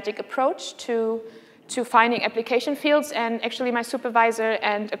systematic approach to finding application fields. And actually, my supervisor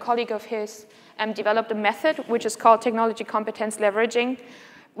and a colleague of his developed a method, which is called technology competence leveraging,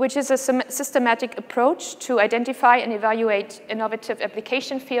 which is a systematic approach to identify and evaluate innovative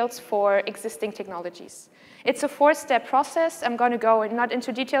application fields for existing technologies. It's a 4-step process. I'm going to go not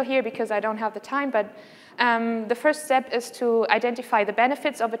into detail here because I don't have the time, but the first step is to identify the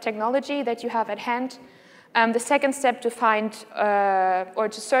benefits of a technology that you have at hand. The second step to find or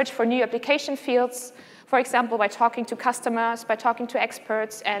to search for new application fields, for example, by talking to customers, by talking to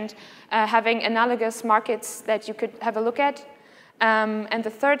experts, and having analogous markets that you could have a look at. And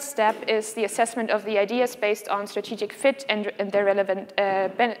the third step is the assessment of the ideas based on strategic fit and their relevant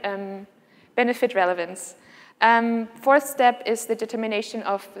benefit relevance. Fourth step is the determination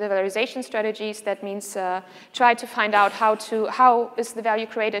of the valorization strategies. That means try to find out how is the value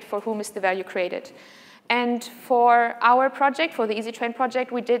created, for whom is the value created. And for our project, for the EasyTrain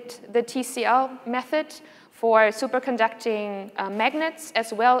project, we did the TCL method for superconducting magnets,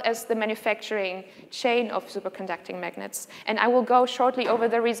 as well as the manufacturing chain of superconducting magnets. And I will go shortly over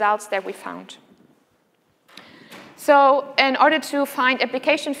the results that we found. So in order to find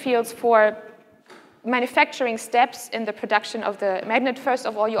application fields for manufacturing steps in the production of the magnet, first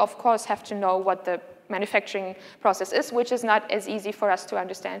of all, you of course have to know what the manufacturing process is, which is not as easy for us to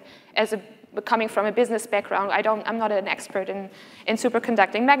understand. Coming from a business background, I'm not an expert in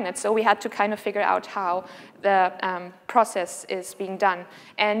superconducting magnets, so we had to kind of figure out how the process is being done.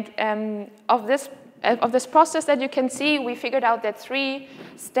 And of this process that you can see, we figured out that 3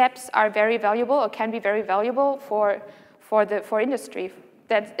 steps are very valuable, or can be very valuable for industry.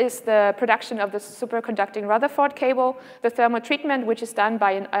 That is the production of the superconducting Rutherford cable, the thermal treatment, which is done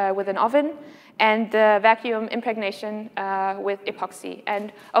with an oven, and the vacuum impregnation with epoxy.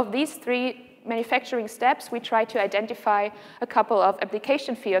 And of these 3 manufacturing steps, we try to identify a couple of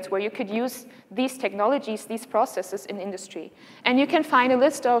application fields where you could use these technologies, these processes in industry. And you can find a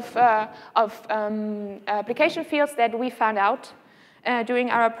list of application fields that we found out during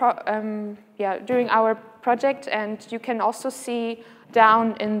our project, and you can also see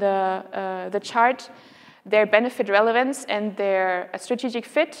down in the chart their benefit relevance and their strategic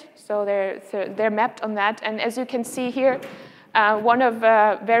fit. So they're mapped on that. And as you can see here, one of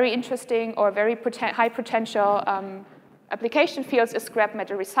very interesting or very high potential application fields is scrap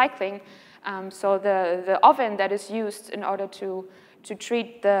metal recycling. So the oven that is used in order to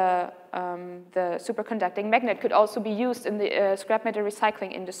treat the superconducting magnet could also be used in the scrap metal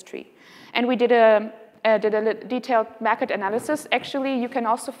recycling industry. And we did a detailed market analysis. Actually, you can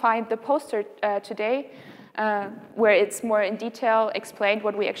also find the poster today where it's more in detail explained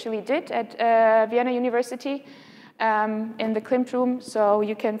what we actually did at Vienna University in the Klimt room. So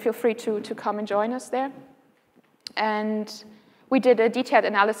you can feel free to come and join us there. And we did a detailed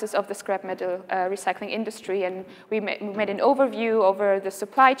analysis of the scrap metal recycling industry, and we made an overview over the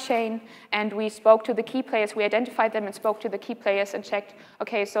supply chain, and we spoke to the key players. We identified them and spoke to the key players and checked,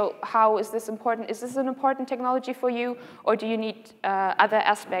 okay, so how is this important? Is this an important technology for you, or do you need other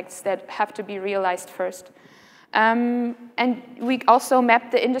aspects that have to be realized first? And we also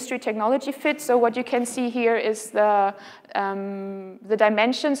mapped the industry technology fit. So what you can see here is the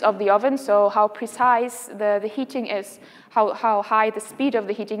dimensions of the oven, so how precise the heating is, how high the speed of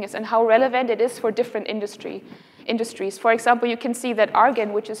the heating is, and how relevant it is for different industries. For example, you can see that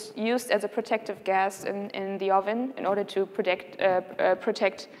argon, which is used as a protective gas in the oven in order to protect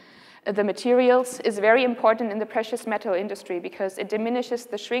the materials, is very important in the precious metal industry because it diminishes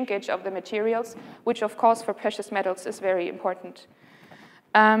the shrinkage of the materials, which of course for precious metals is very important.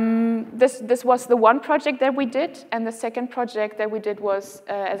 This was the one project that we did, and the second project that we did was,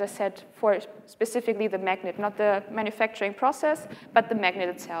 as I said, for specifically the magnet, not the manufacturing process, but the magnet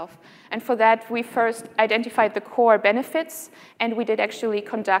itself. And for that, we first identified the core benefits, and we did actually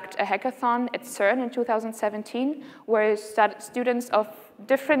conduct a hackathon at CERN in 2017, where students of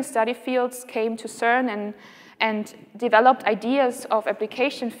different study fields came to CERN and developed ideas of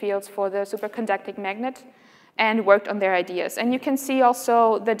application fields for the superconducting magnet and worked on their ideas. And you can see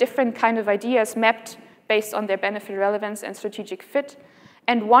also the different kind of ideas mapped based on their benefit relevance and strategic fit.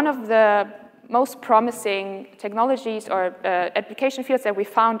 And one of the most promising technologies or application fields that we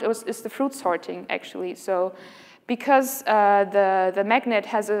found is the fruit sorting, actually. So because the magnet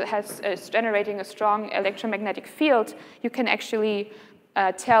is generating a strong electromagnetic field, you can actually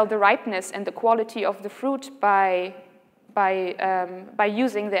tell the ripeness and the quality of the fruit by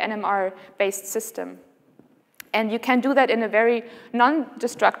using the NMR-based system. And you can do that in a very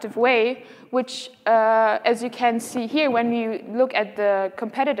non-destructive way, which, as you can see here, when you look at the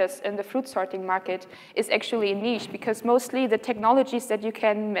competitors in the fruit sorting market, is actually a niche, because mostly the technologies that you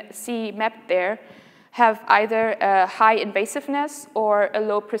can see mapped there have either a high invasiveness or a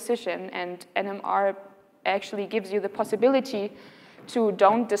low precision, and NMR actually gives you the possibility to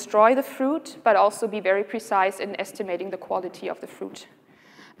don't destroy the fruit, but also be very precise in estimating the quality of the fruit.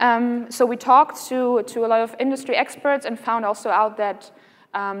 So we talked to a lot of industry experts and found also out that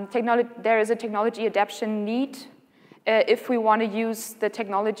there is a technology adaptation need if we want to use the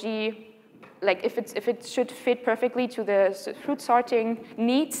technology, like if it should fit perfectly to the fruit sorting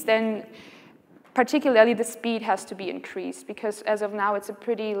needs, then particularly the speed has to be increased, because as of now it's a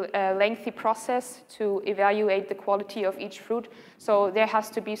pretty lengthy process to evaluate the quality of each fruit. So there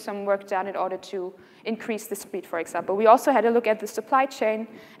has to be some work done in order to increase the speed, for example. We also had a look at the supply chain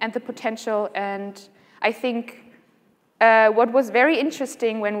and the potential, and I think what was very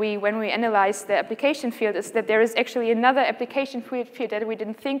interesting when we analyzed the application field is that there is actually another application field that we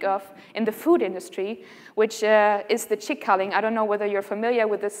didn't think of in the food industry, which is the chick culling. I don't know whether you're familiar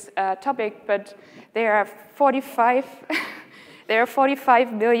with this topic, but there are 45 there are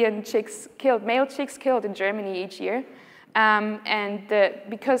 45 million chicks killed, male chicks killed in Germany each year,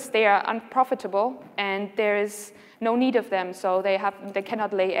 because they are unprofitable and there is no need of them, so they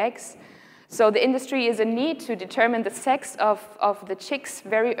cannot lay eggs. So the industry is in need to determine the sex of the chicks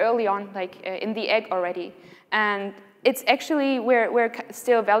very early on, like in the egg already. And it's actually, we're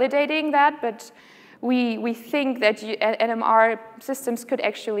still validating that, but we think that NMR systems could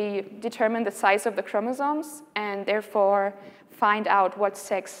actually determine the size of the chromosomes and therefore find out what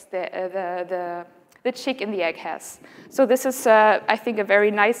sex the chick in the egg has. So this is, I think, a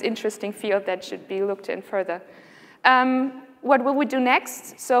very nice, interesting field that should be looked in further. What will we do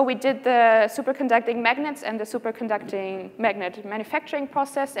next? So we did the superconducting magnets and the superconducting magnet manufacturing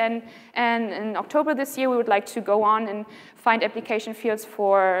process, and in October this year we would like to go on and find application fields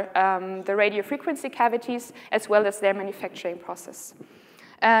for the radio frequency cavities as well as their manufacturing process.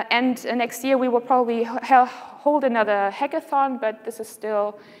 And next year we will probably hold another hackathon, but this is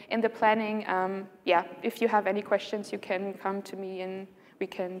still in the planning. Yeah, if you have any questions, you can come to me and we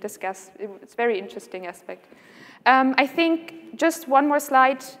can discuss. It's a very interesting aspect. I think just one more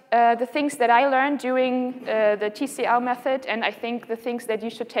slide, the things that I learned during the TCL method, and I think the things that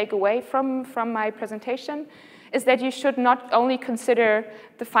you should take away from my presentation, is that you should not only consider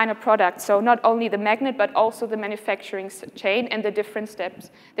the final product, so not only the magnet, but also the manufacturing chain and the different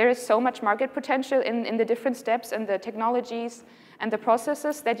steps. There is so much market potential in the different steps and the technologies and the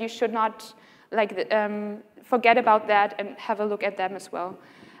processes that you should not forget about that and have a look at them as well.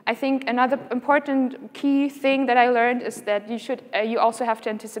 I think another important key thing that I learned is that you also have to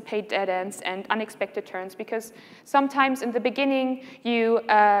anticipate dead ends and unexpected turns, because sometimes in the beginning you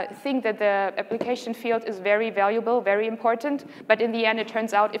think that the application field is very valuable, very important, but in the end it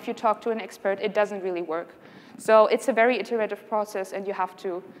turns out if you talk to an expert it doesn't really work. So it's a very iterative process and you have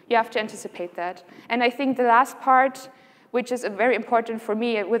to anticipate that. And I think the last part, which is very important for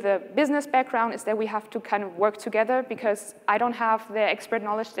me with a business background, is that we have to kind of work together, because I don't have the expert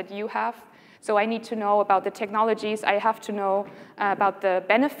knowledge that you have. So I need to know about the technologies, I have to know about the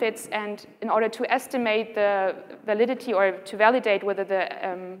benefits, and in order to estimate the validity or to validate whether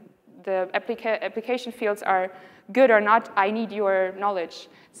the application fields are good or not, I need your knowledge.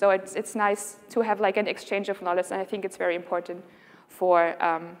 So it's nice to have like an exchange of knowledge, and I think it's very important for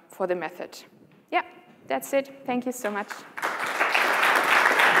the method. Yeah. That's it. Thank you so much.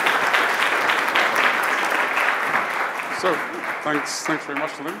 So, thanks very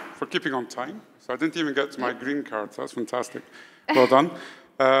much, Lynn, for keeping on time. So I didn't even get to my green card. That's fantastic. Well done.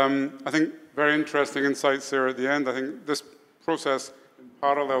 I think very interesting insights there at the end. I think this process, in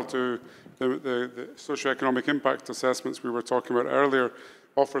parallel to the socioeconomic impact assessments we were talking about earlier,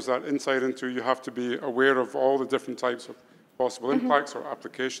 offers that insight into you have to be aware of all the different types of possible impacts or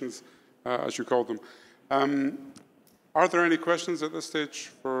applications, as you call them. Are there any questions at this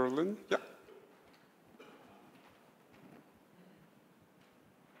stage for Lynn? Yeah.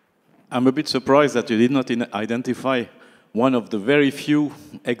 I'm a bit surprised that you did not identify one of the very few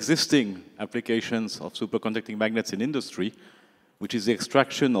existing applications of superconducting magnets in industry, which is the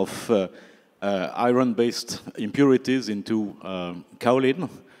extraction of iron-based impurities into kaolin,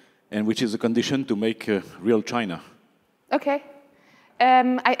 and which is a condition to make real china. Okay.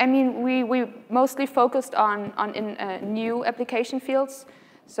 I mean, we mostly focused on new application fields,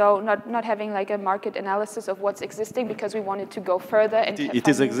 so not having like a market analysis of what's existing, because we wanted to go further. And it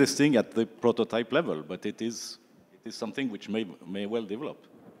is existing at the prototype level, but it is something which may well develop.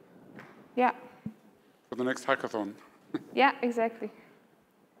 Yeah. For the next hackathon. Yeah, exactly.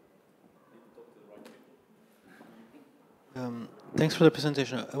 Thanks for the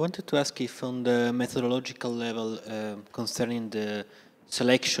presentation. I wanted to ask if on the methodological level concerning the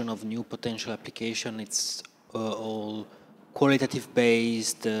selection of new potential application, it's all qualitative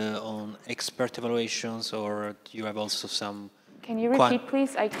based on expert evaluations, or do you have also some... Can you repeat,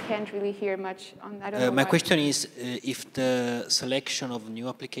 please? I can't really hear much on that. My question is if the selection of new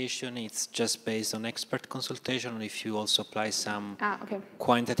application is just based on expert consultation, or if you also apply some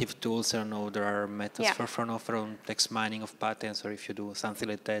quantitative tools. I don't know, there are methods for front-offer on text mining of patents, or if you do something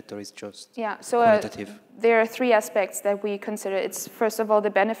like that, or it's just qualitative. There are three aspects that we consider. It's first of all the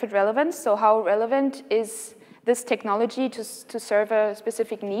benefit relevance. So how relevant is this technology to serve a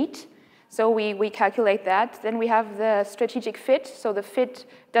specific need? So we calculate that. Then we have the strategic fit. So the fit,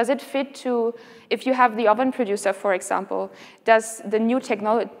 does it fit to, if you have the oven producer, for example, does the new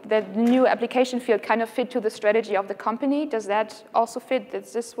technology, the new application field kind of fit to the strategy of the company? Does that also fit?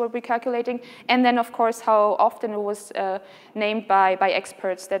 Is this what we're calculating? And then, of course, how often it was named by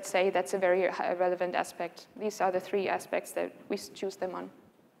experts that say that's a very relevant aspect. These are the 3 aspects that we choose them on.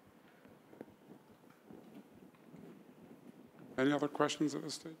 Any other questions at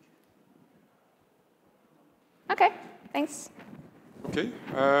this stage? Okay, thanks. Okay,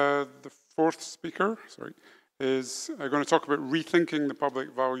 the 4th speaker, is going to talk about rethinking the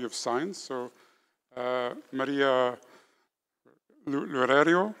public value of science. So, Maria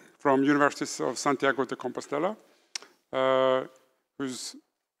Loureiro from University of Santiago de Compostela, who's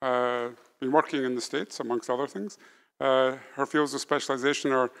been working in the States, amongst other things. Her fields of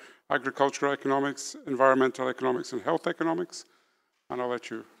specialization are agricultural economics, environmental economics, and health economics. And I'll let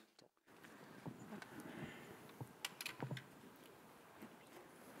you.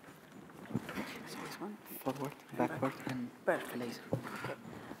 Forward, backward, and laser. Okay.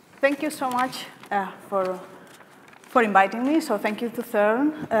 Thank you so much for inviting me. So thank you to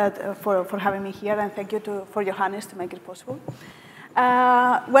CERN for having me here, and thank you for Johannes to make it possible.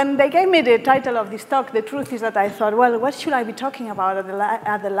 When they gave me the title of this talk, the truth is that I thought, well, what should I be talking about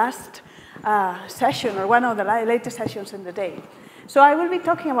at the last session, or one of the latest sessions in the day? So I will be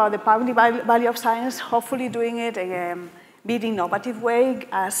talking about the public value of science, hopefully doing it in a bit innovative way,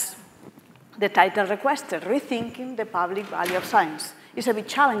 as the title requested, Rethinking the Public Value of Science. It's a bit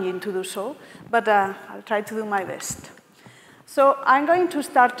challenging to do so, but I'll try to do my best. So I'm going to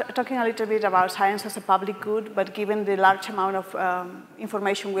start talking a little bit about science as a public good, but given the large amount of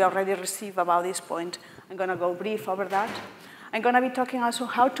information we already received about this point, I'm going to go brief over that. I'm going to be talking also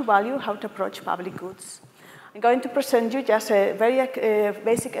how to value, how to approach public goods. I'm going to present you just a very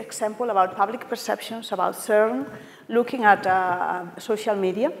basic example about public perceptions about CERN, looking at social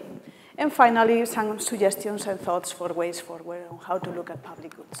media. And finally, some suggestions and thoughts for ways forward on how to look at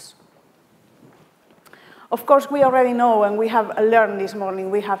public goods. Of course, we already know, and we have learned this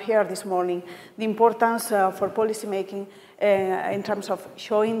morning, we have heard this morning, the importance for policymaking in terms of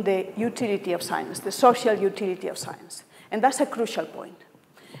showing the utility of science, the social utility of science. And that's a crucial point.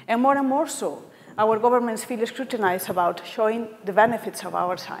 And more so, our governments feel scrutinized about showing the benefits of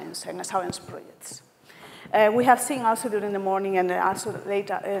our science and science projects. We have seen also during the morning and also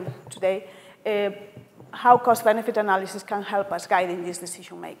later today how cost-benefit analysis can help us guide in this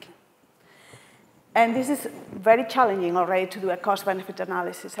decision-making. And this is very challenging already to do a cost-benefit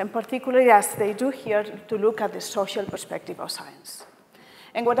analysis, and particularly as they do here to look at the social perspective of science.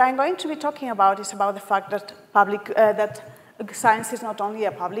 And what I'm going to be talking about is about the fact that that science is not only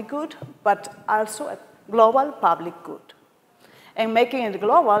a public good, but also a global public good. And making it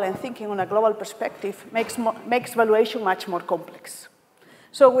global and thinking on a global perspective makes valuation much more complex.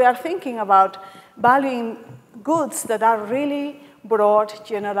 So we are thinking about valuing goods that are really broad,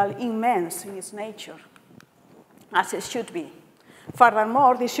 general, immense in its nature, as it should be.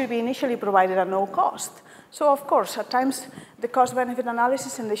 Furthermore, this should be initially provided at no cost. So of course, at times, the cost-benefit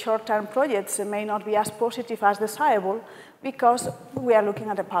analysis in the short-term projects may not be as positive as desirable because we are looking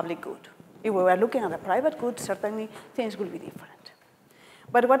at a public good. If we were looking at a private good, certainly things will be different.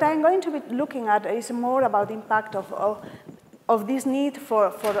 But what I'm going to be looking at is more about the impact of this need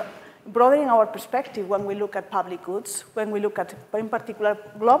for broadening our perspective when we look at public goods, when we look at, in particular,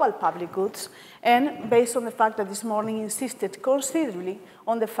 global public goods, and based on the fact that this morning insisted considerably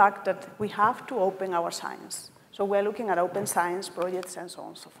on the fact that we have to open our science. So we're looking at open science projects and so on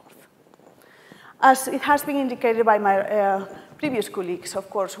and so forth. As it has been indicated by my previous colleagues, of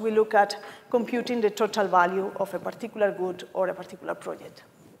course, we look at computing the total value of a particular good or a particular project.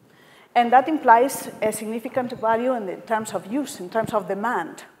 And that implies a significant value in terms of use, in terms of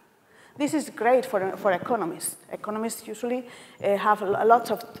demand. This is great for economists. Economists usually have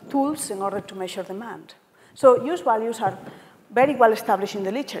lots of tools in order to measure demand. So use values are very well established in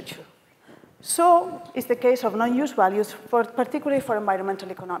the literature. So it's the case of non-use values, particularly for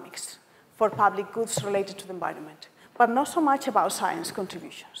environmental economics, for public goods related to the environment, but not so much about science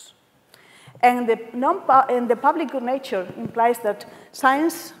contributions. And the public good nature implies that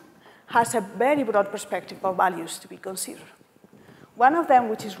science has a very broad perspective of values to be considered. One of them,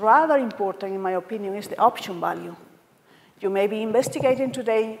 which is rather important in my opinion, is the option value. You may be investigating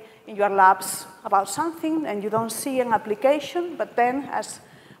today in your labs about something and you don't see an application, but then, as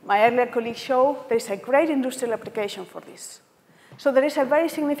my earlier colleague showed, there's a great industrial application for this. So there is a very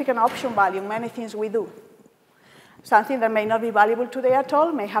significant option value in many things we do. Something that may not be valuable today at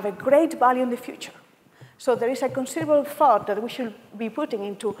all may have a great value in the future. So there is a considerable thought that we should be putting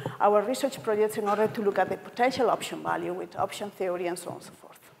into our research projects in order to look at the potential option value with option theory and so on and so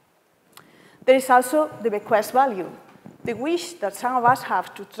forth. There is also the bequest value, the wish that some of us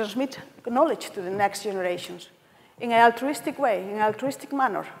have to transmit knowledge to the next generations in an altruistic way, in an altruistic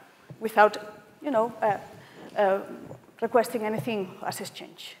manner, without, requesting anything as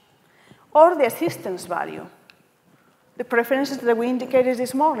exchange. Or the assistance value, the preferences that we indicated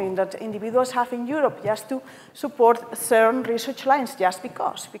this morning that individuals have in Europe just to support certain research lines just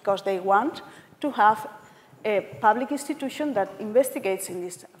because they want to have a public institution that investigates in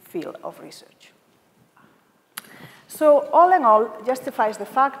this field of research. So all in all, justifies the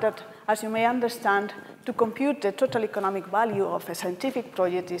fact that, as you may understand, to compute the total economic value of a scientific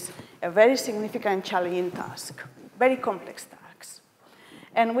project is a very significant challenging task, very complex task.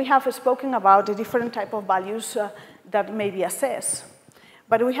 And we have spoken about the different type of values that may be assessed.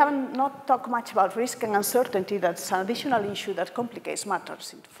 But we haven't not talked much about risk and uncertainty. That's an additional issue that complicates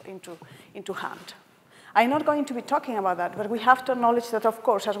matters into hand. I'm not going to be talking about that, but we have to acknowledge that, of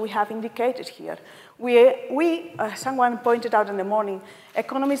course, as we have indicated here, someone pointed out in the morning,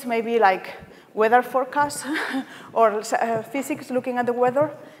 economists may be like weather forecasts or physics looking at the weather.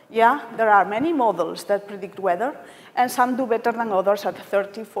 Yeah, there are many models that predict weather, and some do better than others at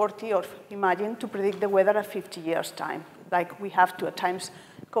 30, 40, or imagine to predict the weather at 50 years' time. Like we have to, at times,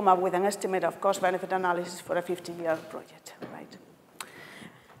 come up with an estimate of cost-benefit analysis for a 50-year project, right?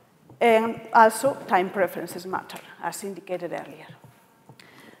 And also, time preferences matter, as indicated earlier.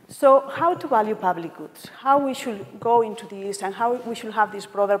 So how to value public goods, how we should go into this, and how we should have this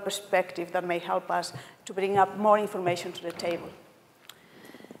broader perspective that may help us to bring up more information to the table.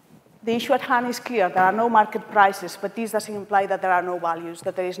 The issue at hand is clear. There are no market prices, but this doesn't imply that there are no values,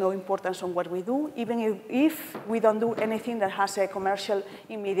 that there is no importance on what we do, even if we don't do anything that has a commercial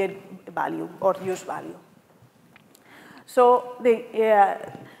immediate value or use value. So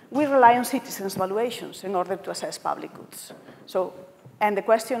we rely on citizens' valuations in order to assess public goods. And the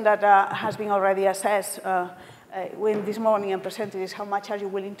question that has been already assessed when this morning and presented is how much are you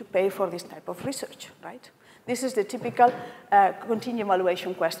willing to pay for this type of research, right? This is the typical contingent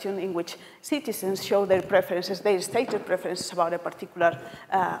valuation question in which citizens show their preferences, their stated preferences about a particular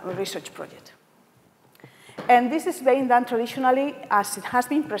research project. And this is being done traditionally, as it has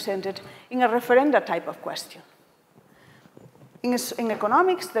been presented, in a referenda type of question. In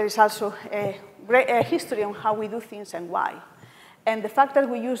economics, there is also a history on how we do things and why. And the fact that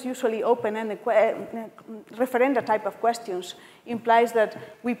we use usually open-ended referenda type of questions implies that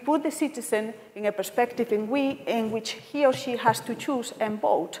we put the citizen in a perspective in which he or she has to choose and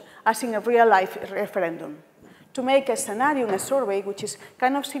vote, as in a real-life referendum, to make a scenario in a survey which is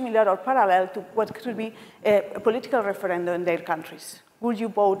kind of similar or parallel to what could be a political referendum in their countries. Will you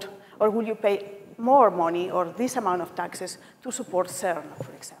vote, or will you pay more money or this amount of taxes to support CERN,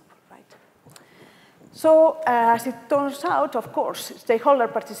 for example? So, as it turns out, of course, stakeholder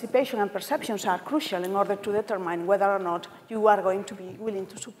participation and perceptions are crucial in order to determine whether or not you are going to be willing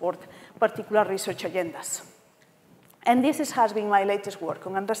to support particular research agendas. And this has been my latest work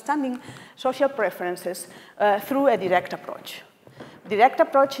on understanding social preferences through a direct approach. Direct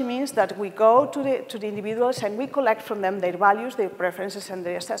approach means that we go to the individuals and we collect from them their values, their preferences, and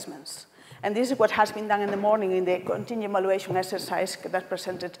their assessments. And this is what has been done in the morning in the contingent evaluation exercise that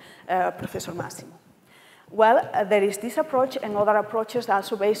presented Professor Massimo. Well, there is this approach and other approaches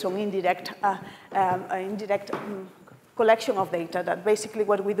also based on indirect collection of data, that basically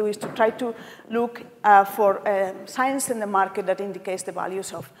what we do is to try to look for signs in the market that indicates the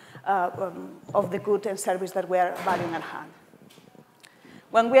values of the good and service that we are valuing at hand.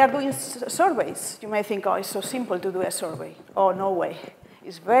 When we are doing surveys, you may think, oh, it's so simple to do a survey. Oh, no way.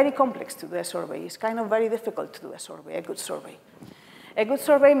 It's very complex to do a survey. It's kind of very difficult to do a survey, a good survey. A good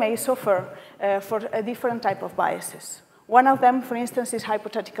survey may suffer for a different type of biases. One of them, for instance, is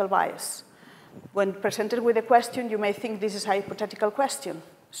hypothetical bias. When presented with a question, you may think this is a hypothetical question.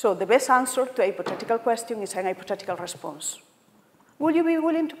 So the best answer to a hypothetical question is an hypothetical response. Will you be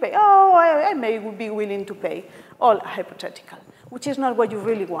willing to pay? Oh, I may be willing to pay. All hypothetical, which is not what you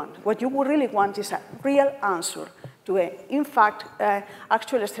really want. What you really want is a real answer to a, in fact,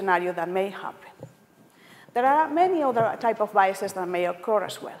 actual scenario that may happen. There are many other types of biases that may occur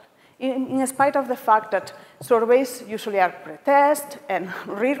as well, in spite of the fact that surveys usually are pretest and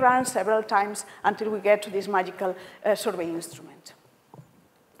rerun several times until we get to this magical survey instrument.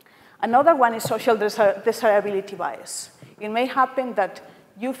 Another one is social desirability bias. It may happen that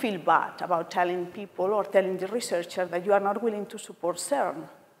you feel bad about telling people or telling the researcher that you are not willing to support CERN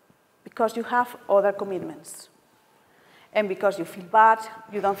because you have other commitments. And because you feel bad,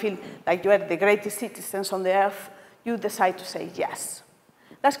 you don't feel like you are the greatest citizens on the earth, you decide to say yes.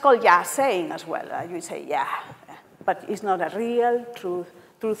 That's called yeah saying as well. You say yeah, but it's not a real,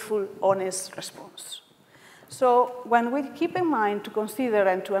 truthful, honest response. So when we keep in mind to consider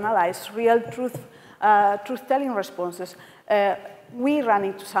and to analyze real truth-telling responses, we run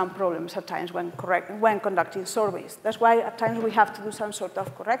into some problems at times when conducting surveys. That's why at times we have to do some sort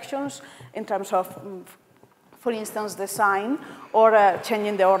of corrections in terms of, for instance, design or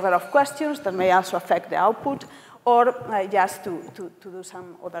changing the order of questions that may also affect the output, or just to do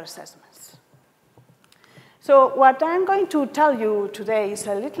some other assessments. So what I'm going to tell you today is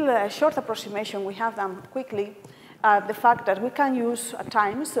a little short approximation we have done quickly, the fact that we can use, at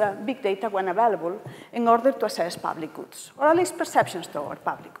times, big data when available in order to assess public goods, or at least perceptions toward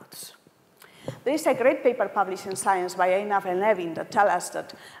public goods. There is a great paper published in Science by Einaf and Levin that tell us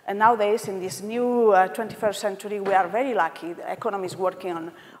that nowadays, in this new 21st century, we are very lucky. The economy is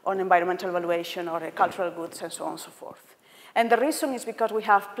working on environmental evaluation or cultural goods and so on and so forth. And the reason is because we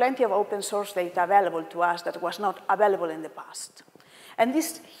have plenty of open source data available to us that was not available in the past. And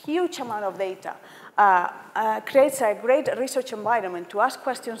this huge amount of data creates a great research environment to ask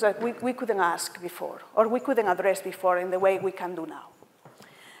questions that we couldn't ask before, or we couldn't address before in the way we can do now.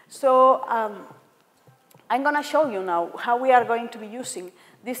 So I'm going to show you now how we are going to be using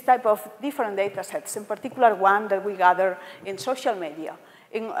this type of different data sets, in particular one that we gather in social media,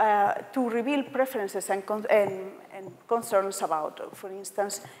 to reveal preferences and concerns about, for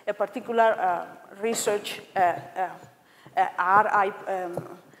instance, a particular research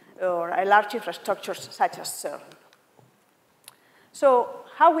or a large infrastructure such as CERN. So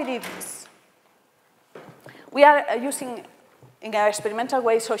how we did this? We are using, in an experimental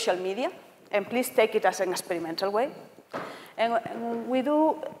way, social media, and please take it as an experimental way. And we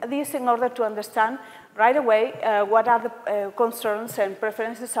do this in order to understand right away what are the concerns and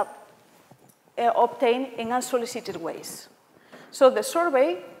preferences obtained in unsolicited ways. So the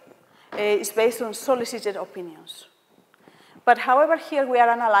survey is based on solicited opinions. But however, here we are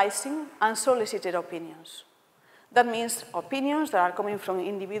analyzing unsolicited opinions. That means opinions that are coming from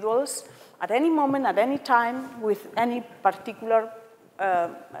individuals at any moment, at any time, with any particular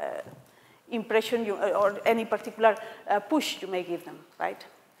impression or any particular push you may give them, right?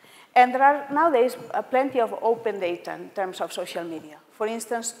 And there are nowadays plenty of open data in terms of social media. For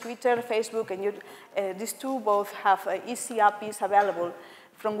instance, Twitter, Facebook, and these two both have easy APIs available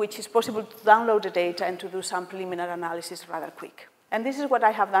from which it's possible to download the data and to do some preliminary analysis rather quick. And this is what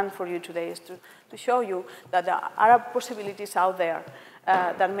I have done for you today, is to show you that there are possibilities out there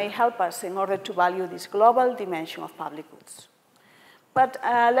that may help us in order to value this global dimension of public goods. But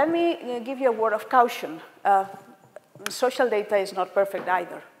let me give you a word of caution. Social data is not perfect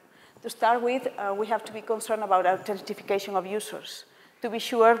either. To start with, we have to be concerned about authentication of users, to be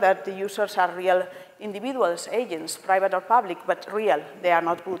sure that the users are real individuals, agents, private or public, but real, they are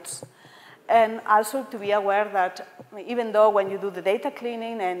not bots. And also to be aware that even though when you do the data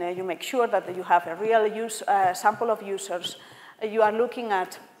cleaning and you make sure that you have a real sample of users, you are looking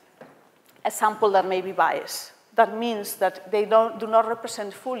at a sample that may be biased. That means that they do not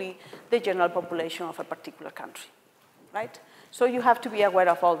represent fully the general population of a particular country, right? So you have to be aware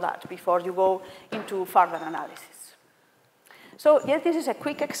of all that before you go into further analysis. So yes, this is a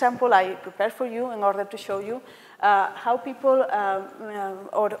quick example I prepared for you in order to show you how people,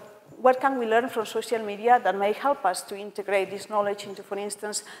 or what can we learn from social media that may help us to integrate this knowledge into, for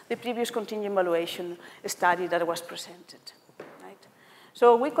instance, the previous contingent evaluation study that was presented.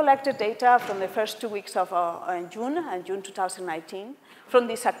 So we collected data from the first 2 weeks of June 2019, from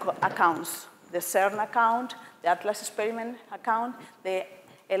these accounts, the CERN account, the Atlas experiment account, the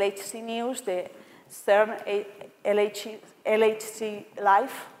LHC News, the CERN LHC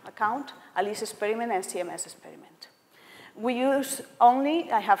Live account, ALICE experiment, and CMS experiment. We use only,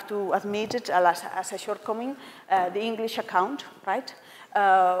 I have to admit it as a shortcoming, the English account, right?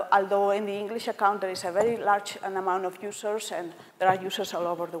 Although in the English account there is a very large amount of users, and there are users all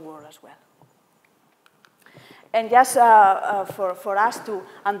over the world as well. And just for us to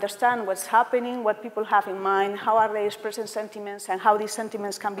understand what's happening, what people have in mind, how are they expressing sentiments, and how these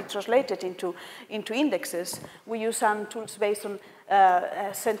sentiments can be translated into indexes, we use some tools based on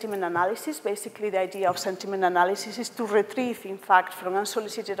sentiment analysis. Basically, the idea of sentiment analysis is to retrieve, in fact, from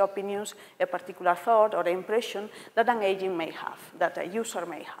unsolicited opinions, a particular thought or impression that an agent may have, that a user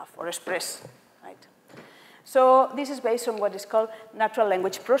may have, or express, right? So this is based on what is called natural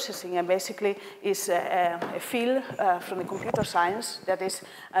language processing, and basically is a field from the computer science that is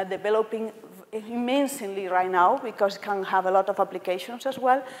developing immensely right now, because it can have a lot of applications as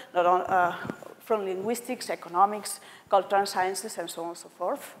well, not from linguistics, economics, cultural sciences, and so on and so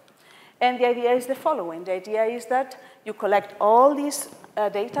forth. And the idea is the following. The idea is that you collect all these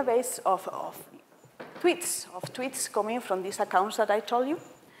database of tweets coming from these accounts that I told you.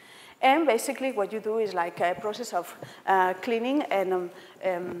 And basically what you do is like a process of cleaning and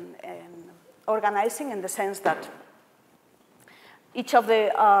organizing, in the sense that each of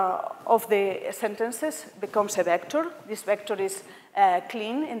the sentences becomes a vector. This vector is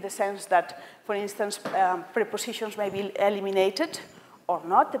clean in the sense that, for instance, prepositions may be eliminated or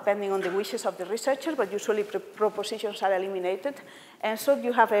not, depending on the wishes of the researcher, but usually prepositions are eliminated. And so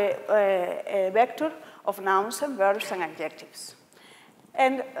you have a vector of nouns and verbs and adjectives.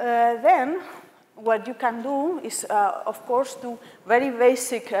 And then what you can do is, of course, do very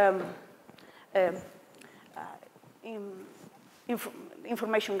basic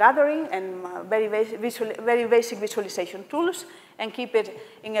information gathering and very basic visualization tools, and keep it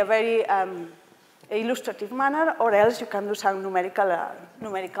in a very illustrative manner, or else you can do some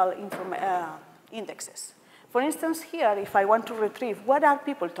numerical indexes. For instance, here, if I want to retrieve what are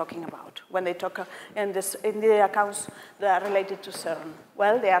people talking about when they talk in the accounts that are related to CERN,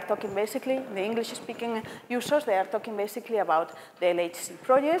 well, they are talking basically, the English-speaking users, they are talking basically about the LHC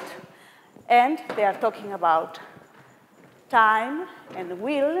project, and they are talking about time and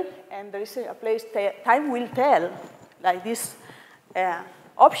will, and there is a place, time will tell, like this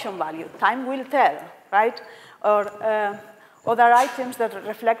option value, time will tell, right? Or other items that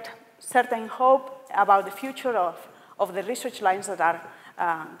reflect certain hope about the future of the research lines that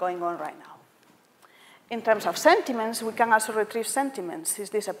are going on right now. In terms of sentiments, we can also retrieve sentiments. Is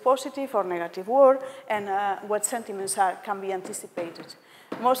this a positive or negative word? And what sentiments can be anticipated.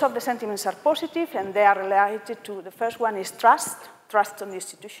 Most of the sentiments are positive, and they are related to, the first one is trust on the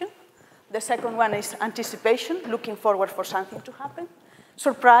institution. The second one is anticipation, looking forward for something to happen.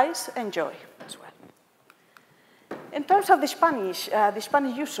 Surprise and joy as well. In terms of the Spanish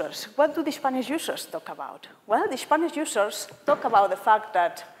users, what do the Spanish users talk about? Well, the Spanish users talk about the fact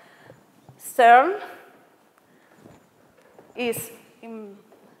that CERN is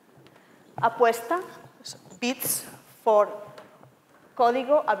apuesta, bids for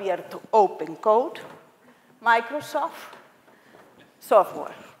código abierto, open code, Microsoft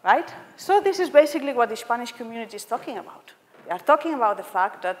software, right? So this is basically what the Spanish community is talking about. They are talking about the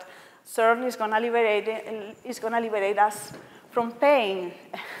fact that CERN is going to liberate us from paying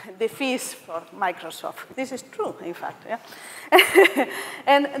the fees for Microsoft. This is true, in fact. Yeah?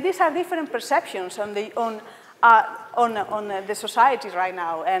 And these are different perceptions on the society right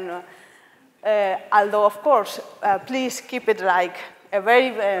now. And although, of course, please keep it like a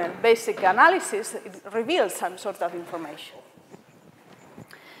very basic analysis, it reveals some sort of information.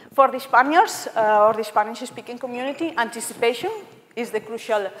 For the Spaniards, or the Spanish-speaking community, anticipation is the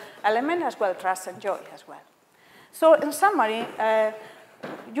crucial element, as well trust and joy as well. So in summary,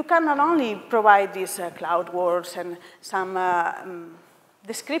 you can not only provide these cloud words and some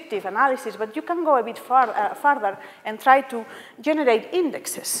descriptive analysis, but you can go a bit further and try to generate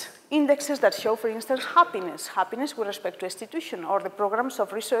indexes. Indexes that show, for instance, happiness with respect to institution or the programs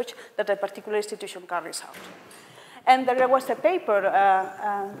of research that a particular institution carries out. And there was a paper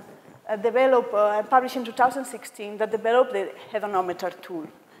published in 2016 that developed the hedonometer tool.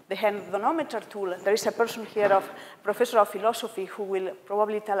 The hedonometer tool, there is a person here, professor of philosophy, who will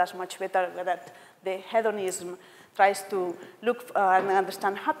probably tell us much better that the hedonism tries to look and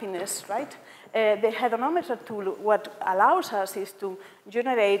understand happiness, right? The hedonometer tool, what allows us is to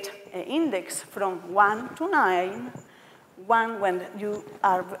generate an index from 1 to 9, 1 when you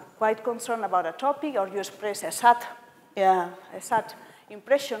are quite concerned about a topic or you express a sad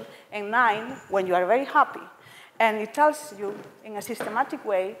impression, and 9 when you are very happy. And it tells you in a systematic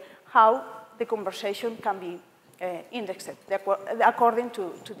way how the conversation can be indexed according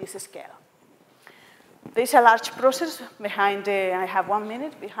to this scale. There's a large process behind I have 1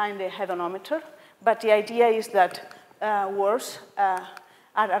 minute, behind the hedonometer, but the idea is that words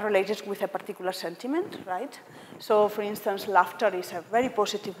are related with a particular sentiment, right? So, for instance, laughter is a very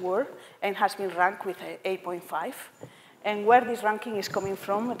positive word and has been ranked with 8.5. And where this ranking is coming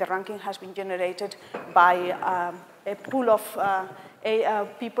from, the ranking has been generated by a pool of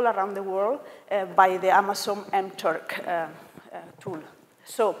people around the world by the Amazon mTurk tool.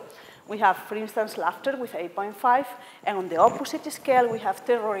 So we have, for instance, laughter with 8.5, and on the opposite scale, we have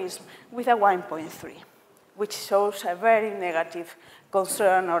terrorism with a 1.3, which shows a very negative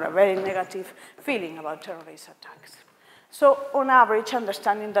concern or a very negative feeling about terrorist attacks. So on average,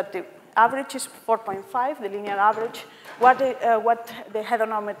 understanding that the average is 4.5, the linear average, what the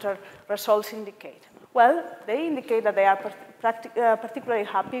hedonometer results indicate. Well, they indicate that they are particularly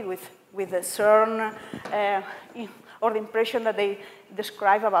happy with the CERN or the impression that they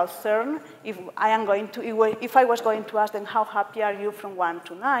describe about CERN. If I was going to ask them how happy are you from 1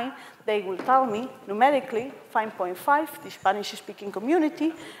 to 9, they will tell me numerically 5.5, the Spanish-speaking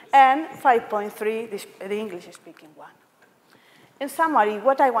community, and 5.3, the English-speaking one. In summary,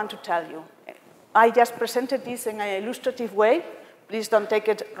 what I want to tell you, I just presented this in an illustrative way. Please don't take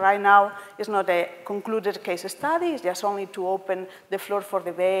it right now. It's not a concluded case study. It's just only to open the floor for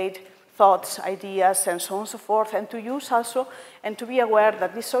debate, thoughts, ideas, and so on and so forth, and to use also, and to be aware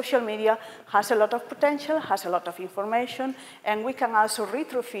that this social media has a lot of potential, has a lot of information, and we can also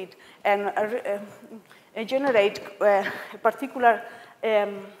retrofit and generate particular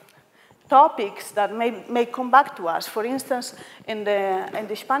topics that may come back to us. For instance, in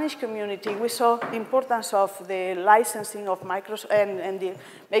the Spanish community, we saw the importance of the licensing of Microsoft and the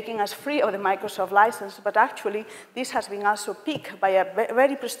making us free of the Microsoft license, but actually this has been also picked by a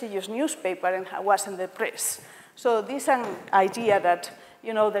very prestigious newspaper and was in the press. So this is an idea that,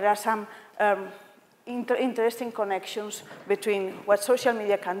 you know, there are some interesting connections between what social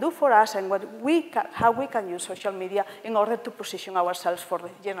media can do for us and how we can use social media in order to position ourselves for the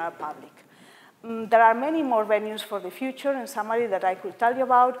general public. There are many more venues for the future, in summary, that I could tell you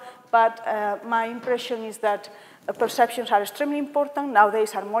about, but my impression is that perceptions are extremely important.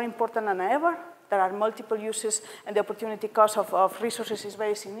 Nowadays are more important than ever. There are multiple uses, and the opportunity cost of resources is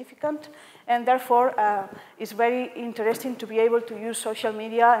very significant. And therefore, it's very interesting to be able to use social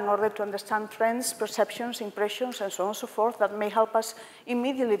media in order to understand trends, perceptions, impressions, and so on and so forth that may help us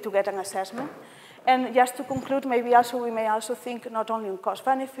immediately to get an assessment. And just to conclude, maybe also we may also think not only on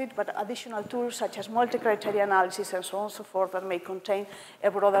cost-benefit, but additional tools such as multi-criteria analysis and so on and so forth that may contain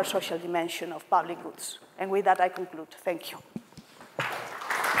a broader social dimension of public goods. And with that, I conclude. Thank you.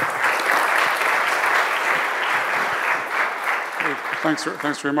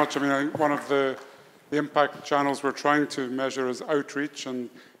 Thanks very much. I mean, one of the impact channels we're trying to measure is outreach and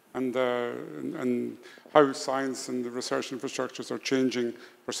how science and the research infrastructures are changing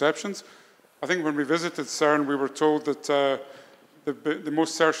perceptions. I think when we visited CERN, we were told that the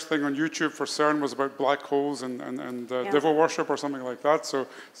most searched thing on YouTube for CERN was about black holes and devil worship or something like that. So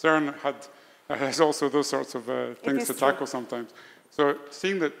CERN has also those sorts of things to tackle sometimes. So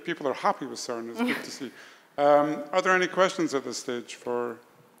seeing that people are happy with CERN is good to see. Are there any questions at this stage for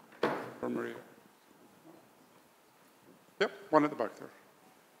Maria? Yep, one at the back there.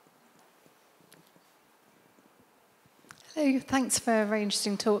 Hello, thanks for a very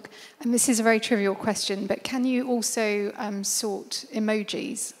interesting talk. And this is a very trivial question, but can you also sort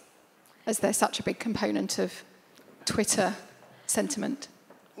emojis, as they're such a big component of Twitter sentiment?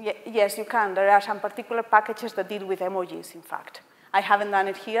 Yes, you can. There are some particular packages that deal with emojis, in fact. I haven't done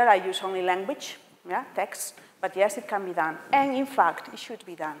it here. I use only language, text. But yes, it can be done. And in fact, it should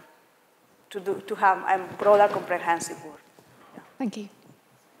be done to have a broader, comprehensive work. Yeah. Thank you.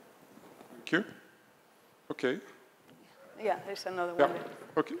 Thank you. Okay. Yeah, there's another one.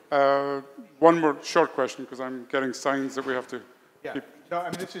 Okay. One more short question, because I'm getting signs that we have to keep. No,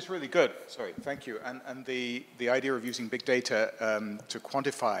 I mean, this is really good. Sorry, thank you. And the idea of using big data to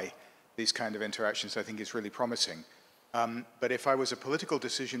quantify these kind of interactions, I think, is really promising. But if I was a political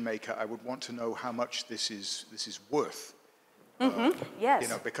decision maker, I would want to know how much this is worth. Yes. You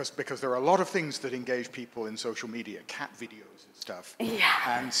know, because there are a lot of things that engage people in social media, cat videos and stuff. Yeah.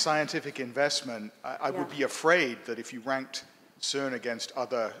 And scientific investment, I would be afraid that if you ranked CERN against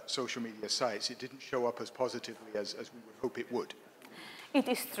other social media sites, it didn't show up as positively as we would hope it would. It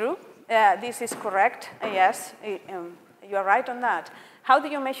is true. This is correct. Yes, you are right on that. How do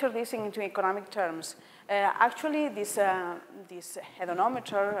you measure this into economic terms? Actually, this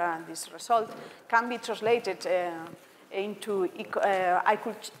hedonometer, this result, can be translated into, I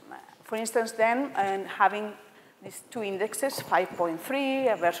could, for instance, then, having these two indexes,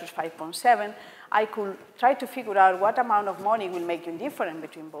 5.3 versus 5.7, I could try to figure out what amount of money will make you different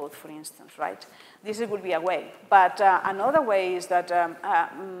between both, for instance, right? This would be a way. But another way is that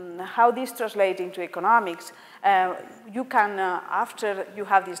how this translates into economics, you can, after you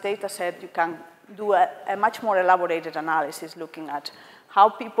have this data set, you can do a much more elaborated analysis looking at how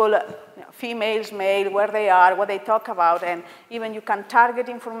people, females, male, where they are, what they talk about, and even you can target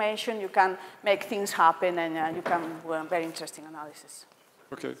information, you can make things happen, and you can do a very interesting analysis.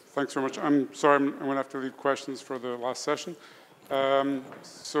 Okay, thanks very much. I'm sorry, I'm going to have to leave questions for the last session.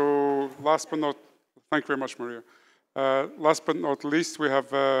 So last but not, thank you very much, Maria. Last but not least, we have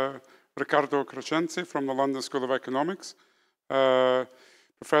Riccardo Crescenzi from the London School of Economics,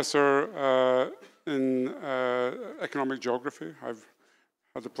 professor in economic geography. I've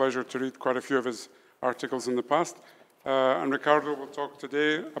had the pleasure to read quite a few of his articles in the past. And Ricardo will talk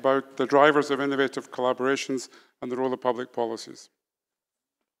today about the drivers of innovative collaborations and the role of public policies.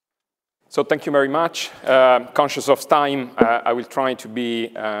 So thank you very much. Conscious of time, I will try to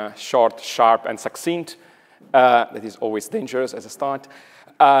be short, sharp, and succinct. That is always dangerous as a start.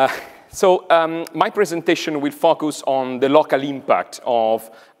 My presentation will focus on the local impact of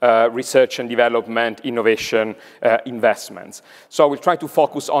research and development, innovation, investments. So I will try to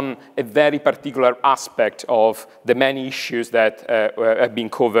focus on a very particular aspect of the many issues that have been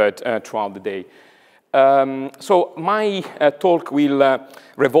covered throughout the day. So my talk will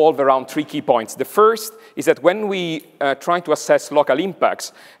revolve around 3 key points. The first is that when we try to assess local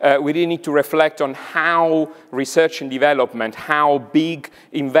impacts, we really need to reflect on how research and development, how big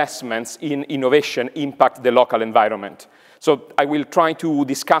investments in innovation impact the local environment. So I will try to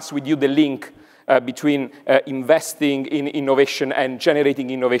discuss with you the link between investing in innovation and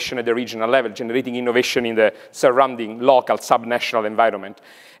generating innovation at the regional level, generating innovation in the surrounding local, subnational environment.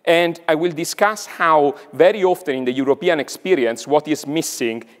 And I will discuss how very often in the European experience, what is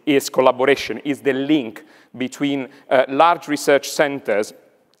missing is collaboration, is the link between large research centers,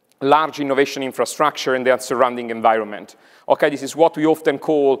 large innovation infrastructure, and their surrounding environment. Okay, this is what we often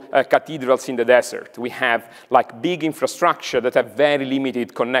call cathedrals in the desert. We have like big infrastructure that have very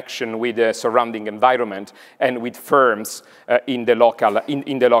limited connection with the surrounding environment and with firms in the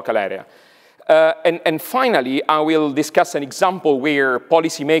local area. And finally, I will discuss an example where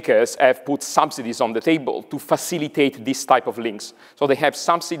policymakers have put subsidies on the table to facilitate this type of links. So they have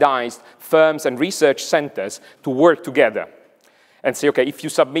subsidized firms and research centers to work together and say, okay, if you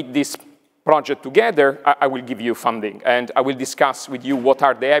submit this project together, I will give you funding. And I will discuss with you what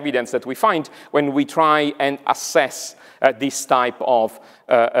are the evidence that we find when we try and assess this type of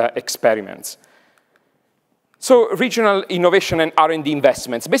experiments. So regional innovation and R&D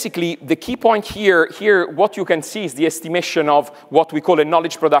investments. Basically, the key point here, what you can see is the estimation of what we call a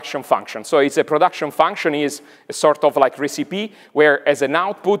knowledge production function. So it's a production function is a sort of like recipe where as an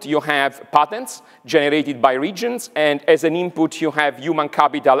output you have patents generated by regions, and as an input you have human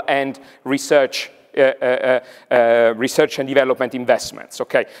capital and research and development investments,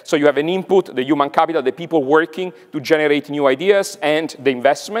 okay? So you have an input, the human capital, the people working to generate new ideas, and the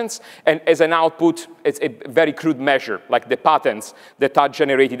investments, and as an output, it's a very crude measure, like the patents that are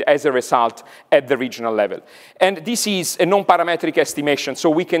generated as a result at the regional level. And this is a non-parametric estimation, so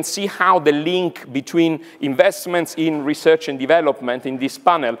we can see how the link between investments in research and development in this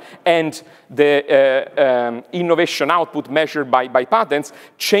panel and the innovation output measured by patents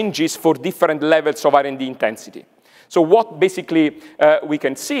changes for different levels of R&D intensity. So what basically we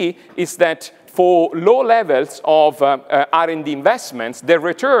can see is that for low levels of R&D investments, the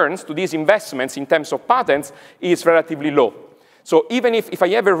returns to these investments in terms of patents is relatively low. So even if I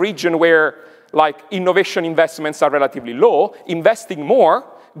have a region where like innovation investments are relatively low, investing more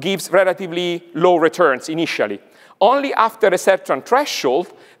gives relatively low returns initially. Only after a certain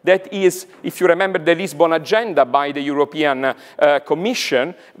threshold, that is, if you remember the Lisbon agenda by the European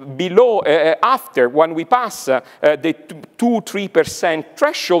Commission, below, after, when we pass the 2-3%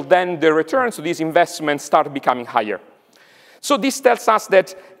 threshold, then the returns to these investments start becoming higher. So this tells us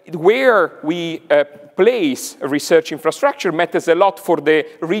that where we place research infrastructure matters a lot for the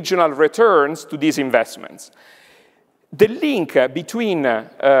regional returns to these investments. The link between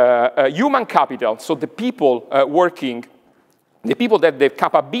human capital, so the people working, the people that have the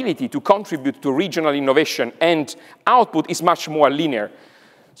capability to contribute to regional innovation and output is much more linear.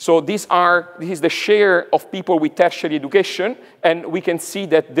 So this is the share of people with tertiary education, and we can see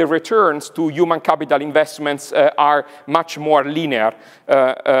that the returns to human capital investments are much more linear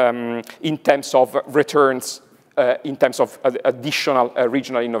in terms of returns, in terms of additional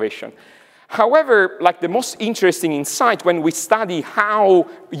regional innovation. However, like the most interesting insight when we study how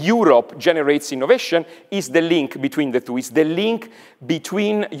Europe generates innovation is the link between the two, is the link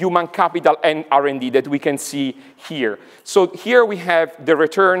between human capital and R&D that we can see here. So here we have the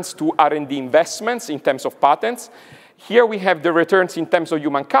returns to R&D investments in terms of patents. Here we have the returns in terms of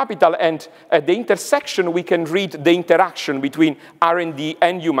human capital, and at the intersection we can read the interaction between R&D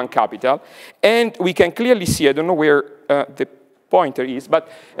and human capital. And we can clearly see, I don't know where the pointer is, but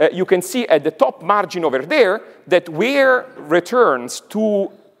you can see at the top margin over there that where returns to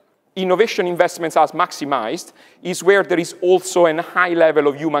innovation investments are maximized is where there is also a high level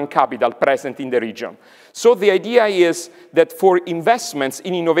of human capital present in the region. So the idea is that for investments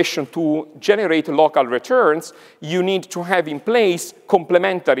in innovation to generate local returns, you need to have in place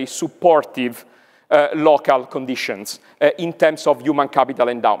complementary supportive local conditions in terms of human capital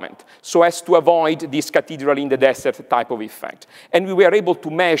endowment, so as to avoid this cathedral in the desert type of effect. And we were able to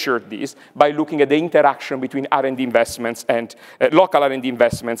measure this by looking at the interaction between R&D investments and local R&D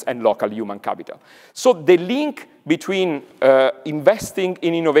investments and local human capital. So the link between investing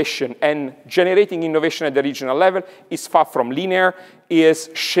in innovation and generating innovation at the regional level is far from linear, is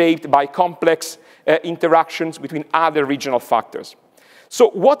shaped by complex interactions between other regional factors. So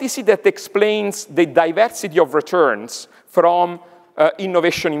what is it that explains the diversity of returns from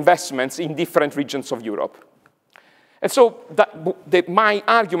innovation investments in different regions of Europe? And so my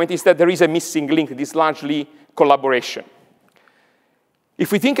argument is that there is a missing link. It is largely collaboration.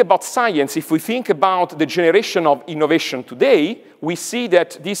 If we think about science, if we think about the generation of innovation today, we see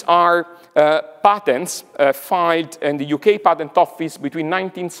that these are patents filed in the UK Patent Office between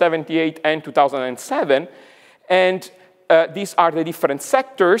 1978 and 2007, and these are the different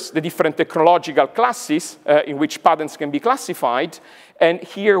sectors, the different technological classes in which patents can be classified. And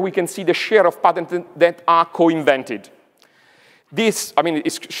here we can see the share of patents that are co-invented. This, I mean,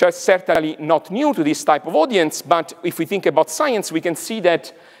 is certainly not new to this type of audience, but if we think about science, we can see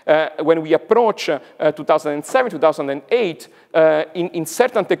that when we approach 2007, 2008, in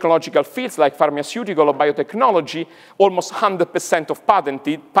certain technological fields like pharmaceutical or biotechnology, almost 100% of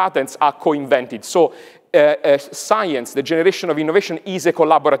patents are co-invented. So science, the generation of innovation, is a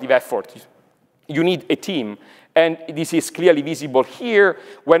collaborative effort. You need a team. And this is clearly visible here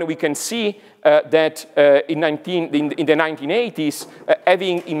when we can see that in the 1980s,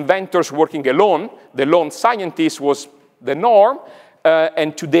 having inventors working alone, the lone scientist was the norm,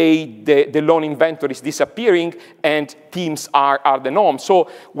 and today the lone inventor is disappearing and teams are the norm. So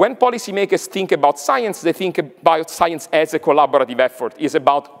when policymakers think about science, they think about science as a collaborative effort. It's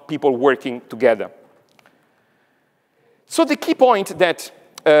about people working together. So the key point that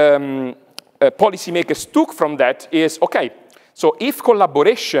policymakers took from that is, okay, so if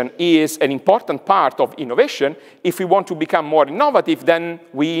collaboration is an important part of innovation, if we want to become more innovative, then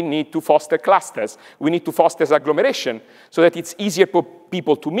we need to foster clusters. We need to foster agglomeration so that it's easier for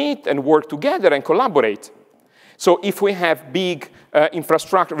people to meet and work together and collaborate. So if we have big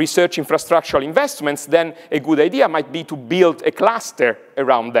research infrastructural investments, then a good idea might be to build a cluster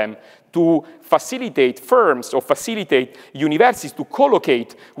around them, to facilitate firms or facilitate universities to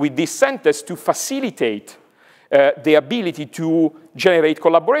collocate with these centers to facilitate the ability to generate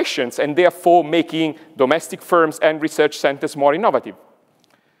collaborations and therefore making domestic firms and research centers more innovative.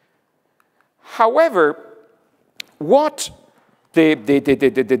 However, what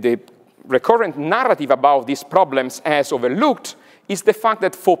the recurrent narrative about these problems has overlooked is the fact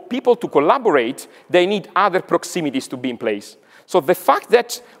that for people to collaborate, they need other proximities to be in place. So the fact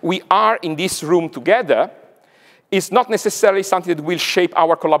that we are in this room together is not necessarily something that will shape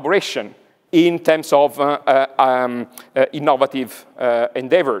our collaboration in terms of innovative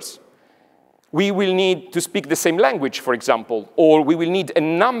endeavors. We will need to speak the same language, for example, or we will need a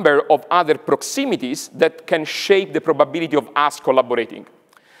number of other proximities that can shape the probability of us collaborating.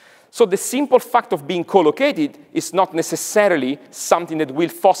 So the simple fact of being co-located is not necessarily something that will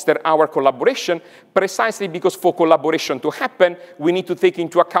foster our collaboration, precisely because for collaboration to happen, we need to take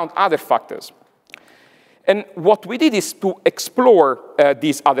into account other factors. And what we did is to explore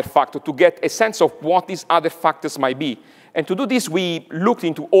these other factors, to get a sense of what these other factors might be. And to do this, we looked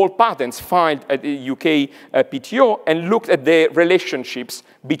into all patents filed at the UK PTO and looked at the relationships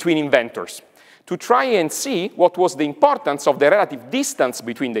between inventors, to try and see what was the importance of the relative distance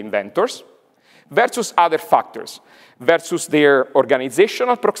between the inventors versus other factors, versus their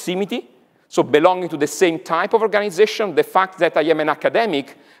organizational proximity, so belonging to the same type of organization. The fact that I am an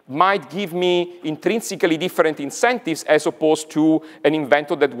academic might give me intrinsically different incentives as opposed to an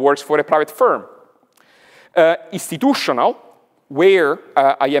inventor that works for a private firm. Institutional, where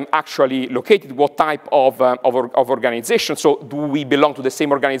I am actually located, what type of organization. So do we belong to the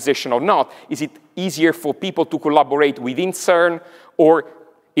same organization or not? Is it easier for people to collaborate within CERN, or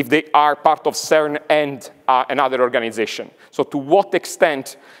if they are part of CERN and another organization? So to what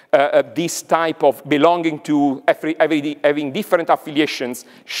extent this type of belonging to having different affiliations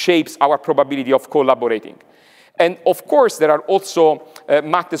shapes our probability of collaborating? And of course, there are also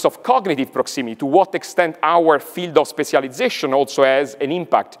matters of cognitive proximity, to what extent our field of specialization also has an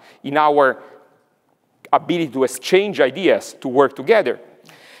impact in our ability to exchange ideas, to work together,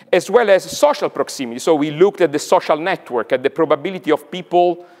 as well as social proximity. So we looked at the social network, at the probability of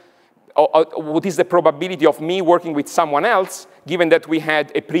people, what is the probability of me working with someone else, given that we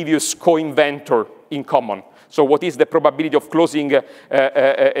had a previous co-inventor in common. So what is the probability of closing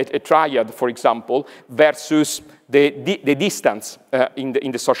a triad, for example, versus the distance in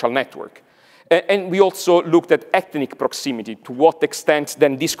the social network? And we also looked at ethnic proximity, to what extent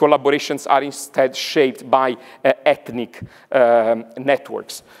then these collaborations are instead shaped by ethnic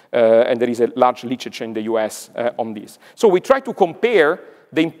networks. And there is a large literature in the US on this. So we try to compare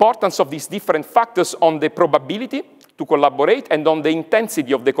the importance of these different factors on the probability to collaborate and on the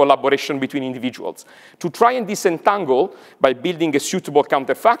intensity of the collaboration between individuals, to try and disentangle, by building a suitable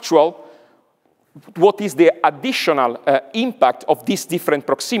counterfactual, what is the additional impact of these different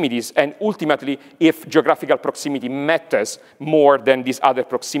proximities, and ultimately if geographical proximity matters more than these other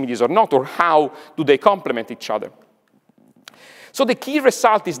proximities or not, or how do they complement each other. So the key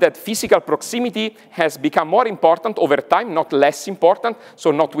result is that physical proximity has become more important over time, not less important.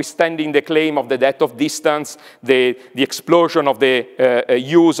 So notwithstanding the claim of the death of distance, the explosion of the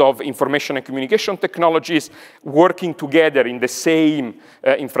use of information and communication technologies, working together in the same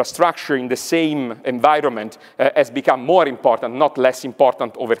infrastructure, in the same environment, has become more important, not less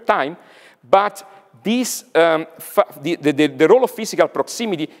important over time. But this, the role of physical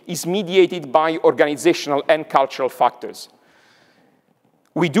proximity is mediated by organizational and cultural factors.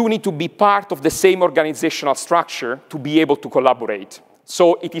 We do need to be part of the same organizational structure to be able to collaborate.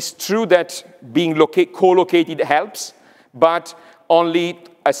 So it is true that being co-located helps, but only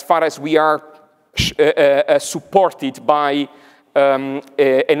as far as we are supported by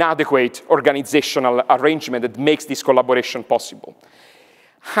an adequate organizational arrangement that makes this collaboration possible.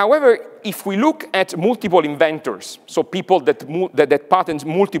 However, if we look at multiple inventors, so people that patent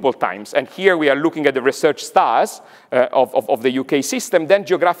multiple times, and here we are looking at the research stars of the UK system, then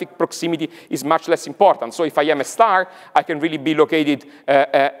geographic proximity is much less important. So if I am a star, I can really be located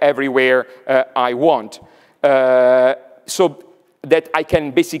everywhere I want. So that I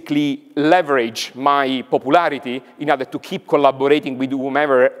can basically leverage my popularity in order to keep collaborating with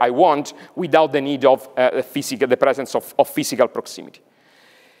whomever I want without the need of the presence of physical proximity.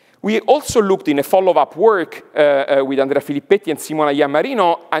 We also looked in a follow-up work with Andrea Filippetti and Simona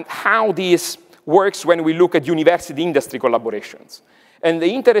Iammarino and how this works when we look at university-industry collaborations. And the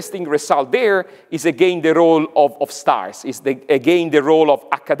interesting result there is again the role of stars, is again the role of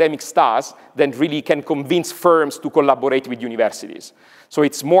academic stars that really can convince firms to collaborate with universities. So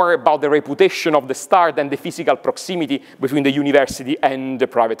it's more about the reputation of the star than the physical proximity between the university and the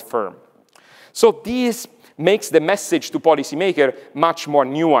private firm. So this makes the message to policymakers much more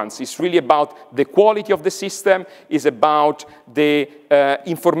nuanced. It's really about the quality of the system, it's about the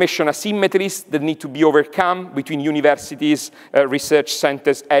information asymmetries that need to be overcome between universities, research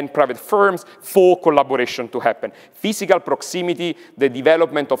centers, and private firms for collaboration to happen. Physical proximity, the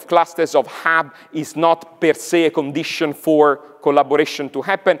development of clusters of hub is not per se a condition for collaboration to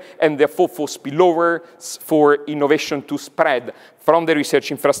happen, and therefore for spillover, for innovation to spread from the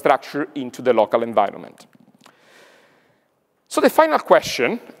research infrastructure into the local environment. So the final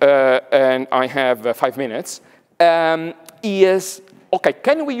question, and I have 5 minutes, is, okay,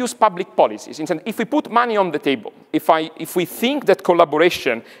 can we use public policies? If we put money on the table, if we think that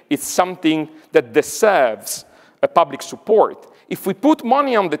collaboration is something that deserves a public support, if we put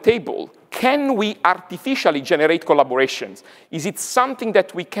money on the table, can we artificially generate collaborations? Is it something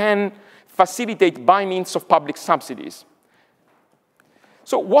that we can facilitate by means of public subsidies?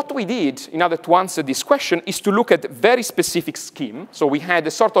 So what we did in order to answer this question is to look at a very specific scheme. So we had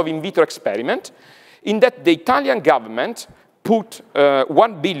a sort of in vitro experiment in that the Italian government put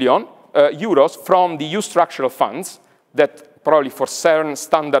 1 billion euros from the EU structural funds that probably for CERN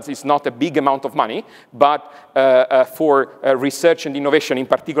standards is not a big amount of money, but for research and innovation, in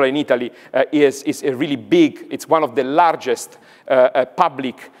particular in Italy, is a really big, it's one of the largest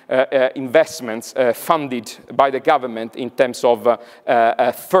public investments funded by the government in terms of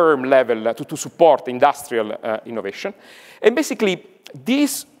firm level to support industrial innovation. And basically,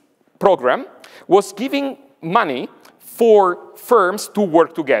 this program was giving money for firms to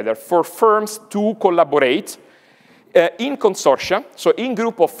work together, for firms to collaborate in consortia, so in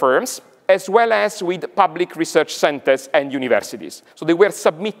group of firms, as well as with public research centers and universities. So they were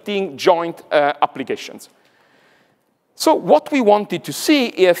submitting joint applications. So what we wanted to see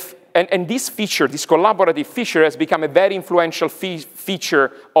if, and this feature, this collaborative feature has become a very influential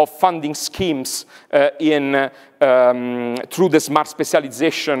feature of funding schemes through the smart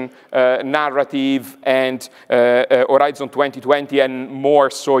specialization narrative and Horizon 2020 and more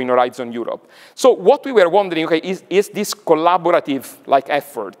so in Horizon Europe. So what we were wondering, okay, is this collaborative-like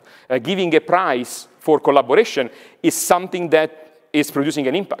effort, giving a prize for collaboration, is something that is producing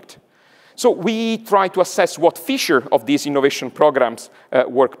an impact? So we try to assess what feature of these innovation programs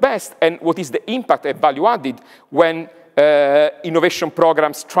work best and what is the impact and value added when innovation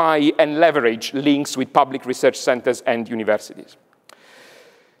programs try and leverage links with public research centers and universities.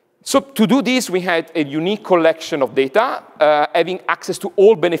 So to do this, we had a unique collection of data, having access to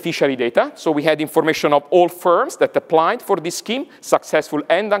all beneficiary data. So we had information of all firms that applied for this scheme, successful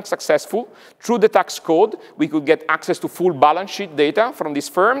and unsuccessful. Through the tax code, we could get access to full balance sheet data from these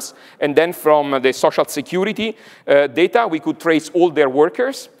firms. And then from the social security data, we could trace all their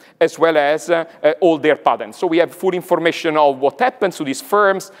workers, as well as all their patents. So we have full information of what happens to these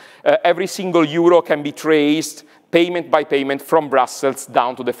firms. Every single euro can be traced payment by payment from Brussels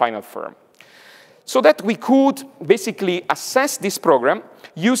down to the final firm. So that we could basically assess this program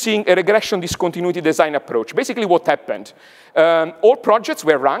using a regression discontinuity design approach. Basically what happened, all projects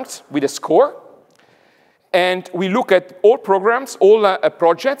were ranked with a score, and we look at all programs, all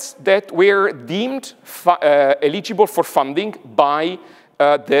projects that were deemed eligible for funding by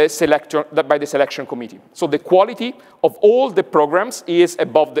the selection committee. So the quality of all the programs is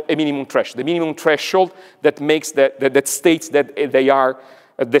above a minimum threshold. The minimum threshold that makes that states that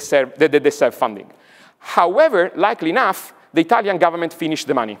they deserve funding. However, likely enough, the Italian government finished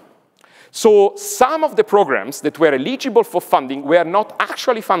the money. So some of the programs that were eligible for funding were not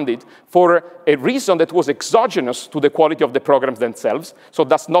actually funded for a reason that was exogenous to the quality of the programs themselves. So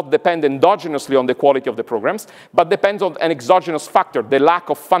does not depend endogenously on the quality of the programs, but depends on an exogenous factor, the lack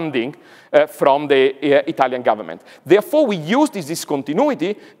of funding from the Italian government. Therefore, we use this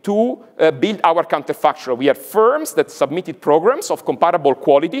discontinuity to build our counterfactual. We have firms that submitted programs of comparable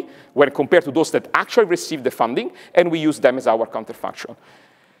quality when compared to those that actually received the funding, and we use them as our counterfactual.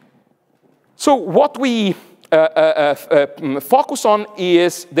 So what we focus on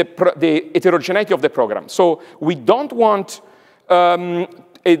is the heterogeneity of the program. So we don't want a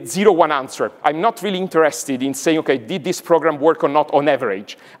 0-1 answer. I'm not really interested in saying, okay, did this program work or not on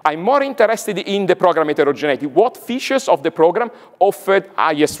average? I'm more interested in the program heterogeneity. What features of the program offered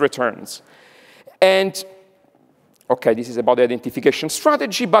highest returns? And okay, this is about the identification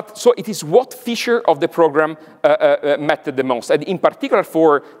strategy, but so it is what feature of the program mattered the most. And in particular,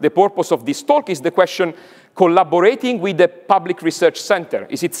 for the purpose of this talk, is the question, collaborating with the public research center.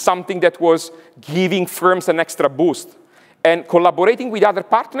 Is it something that was giving firms an extra boost? And collaborating with other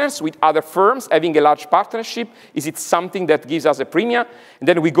partners, with other firms, having a large partnership, is it something that gives us a premium? And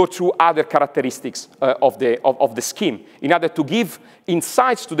then we go through other characteristics of the scheme in order to give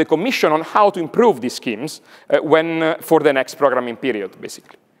insights to the Commission on how to improve these schemes for the next programming period,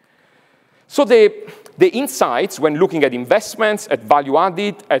 basically. So the insights when looking at investments, at value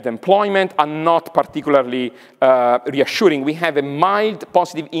added, at employment are not particularly reassuring. We have a mild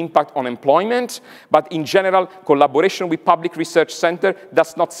positive impact on employment, but in general, collaboration with public research center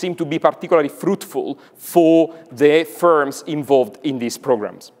does not seem to be particularly fruitful for the firms involved in these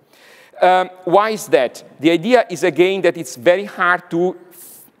programs. Why is that? The idea is, again, that it's very hard to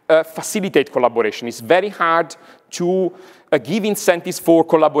facilitate collaboration. It's very hard to give incentives for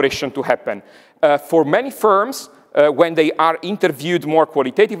collaboration to happen. For many firms, when they are interviewed more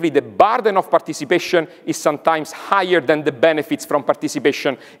qualitatively, the burden of participation is sometimes higher than the benefits from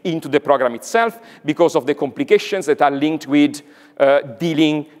participation into the program itself because of the complications that are linked with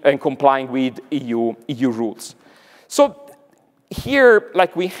dealing and complying with EU rules. So here,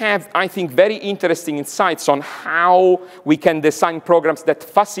 we have, I think, very interesting insights on how we can design programs that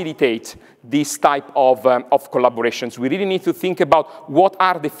facilitate this type of collaborations. We really need to think about what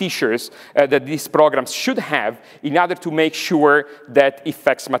are the features that these programs should have in order to make sure that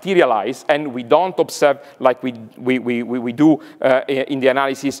effects materialize, and we don't observe, like we do in the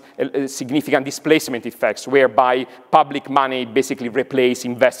analysis, significant displacement effects, whereby public money basically replaces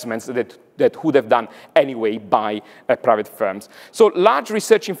investments that would have done anyway by private firms. So large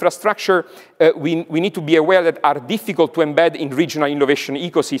research infrastructure, we need to be aware that are difficult to embed in regional innovation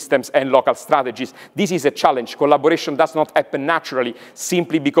ecosystems and local strategies. This is a challenge. Collaboration does not happen naturally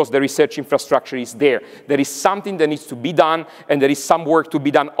simply because the research infrastructure is there. There is something that needs to be done, and there is some work to be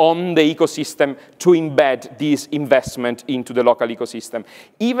done on the ecosystem to embed this investment into the local ecosystem.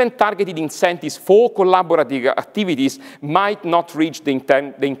 Even targeted incentives for collaborative activities might not reach the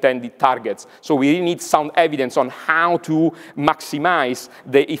intended targets. So we really need sound evidence on how to maximize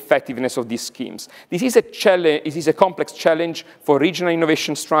the effectiveness of these schemes. This is a challenge. This is a complex challenge for regional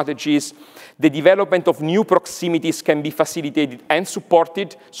innovation strategies. The development of new proximities can be facilitated and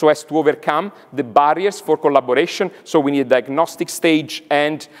supported so as to overcome the barriers for collaboration. So we need a diagnostic stage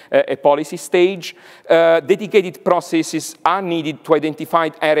and a policy stage. Dedicated processes are needed to identify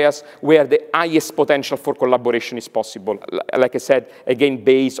areas where the highest potential for collaboration is possible. Like I said, again,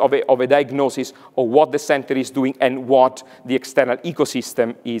 based on a diagnosis of what the center is doing and what the external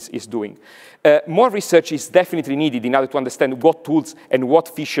ecosystem is doing. More research is definitely needed in order to understand what tools and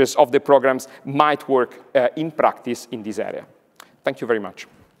what features of the programs might work in practice in this area. Thank you very much.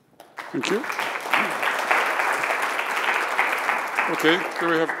 Thank you. Okay, so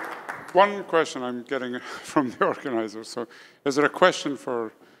we have one question I'm getting from the organizers. So is there a question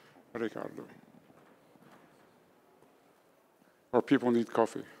for Ricardo? Or people need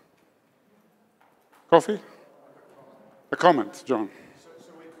coffee? Coffee? A comment, John.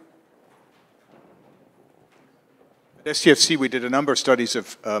 At STFC, we did a number of studies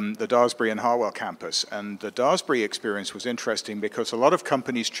of the Daresbury and Harwell campus, and the Daresbury experience was interesting because a lot of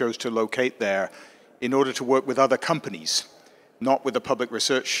companies chose to locate there in order to work with other companies, not with the public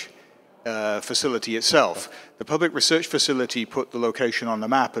research facility itself. The public research facility put the location on the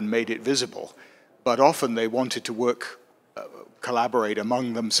map and made it visible, but often they wanted to work, collaborate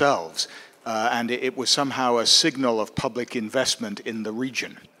among themselves, and it was somehow a signal of public investment in the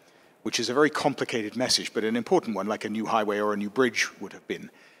region, which is a very complicated message, but an important one, like a new highway or a new bridge would have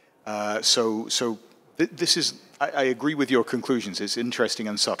been. This is, I agree with your conclusions. It's interesting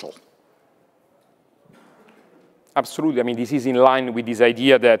and subtle. Absolutely. I mean, this is in line with this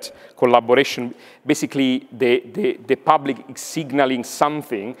idea that collaboration, basically the public is signaling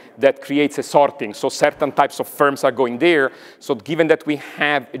something that creates a sorting. So certain types of firms are going there. So given that we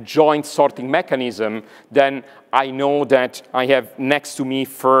have a joint sorting mechanism, then I know that I have next to me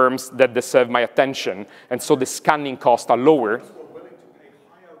firms that deserve my attention. And so the scanning costs are lower.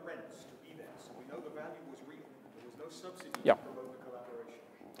 Yeah.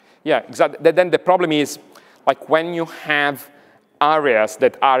 Yeah, exactly. Then the problem is, like when you have areas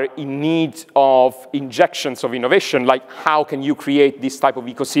that are in need of injections of innovation, like how can you create this type of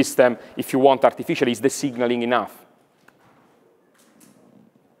ecosystem if you want artificially? Is the signaling enough?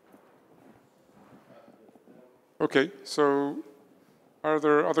 Okay, so are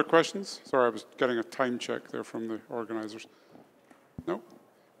there other questions? Sorry, I was getting a time check there from the organizers. No?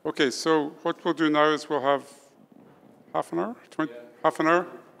 Okay, so what we'll do now is we'll have half an hour, half an hour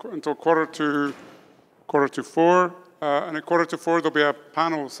until quarter to 4, and at quarter to 4 there'll be a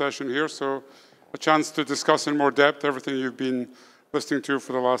panel session here, so a chance to discuss in more depth everything you've been listening to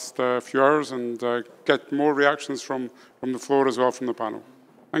for the last few hours and get more reactions from the floor as well from the panel.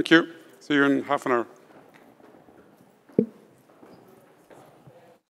 Thank you. See you in half an hour.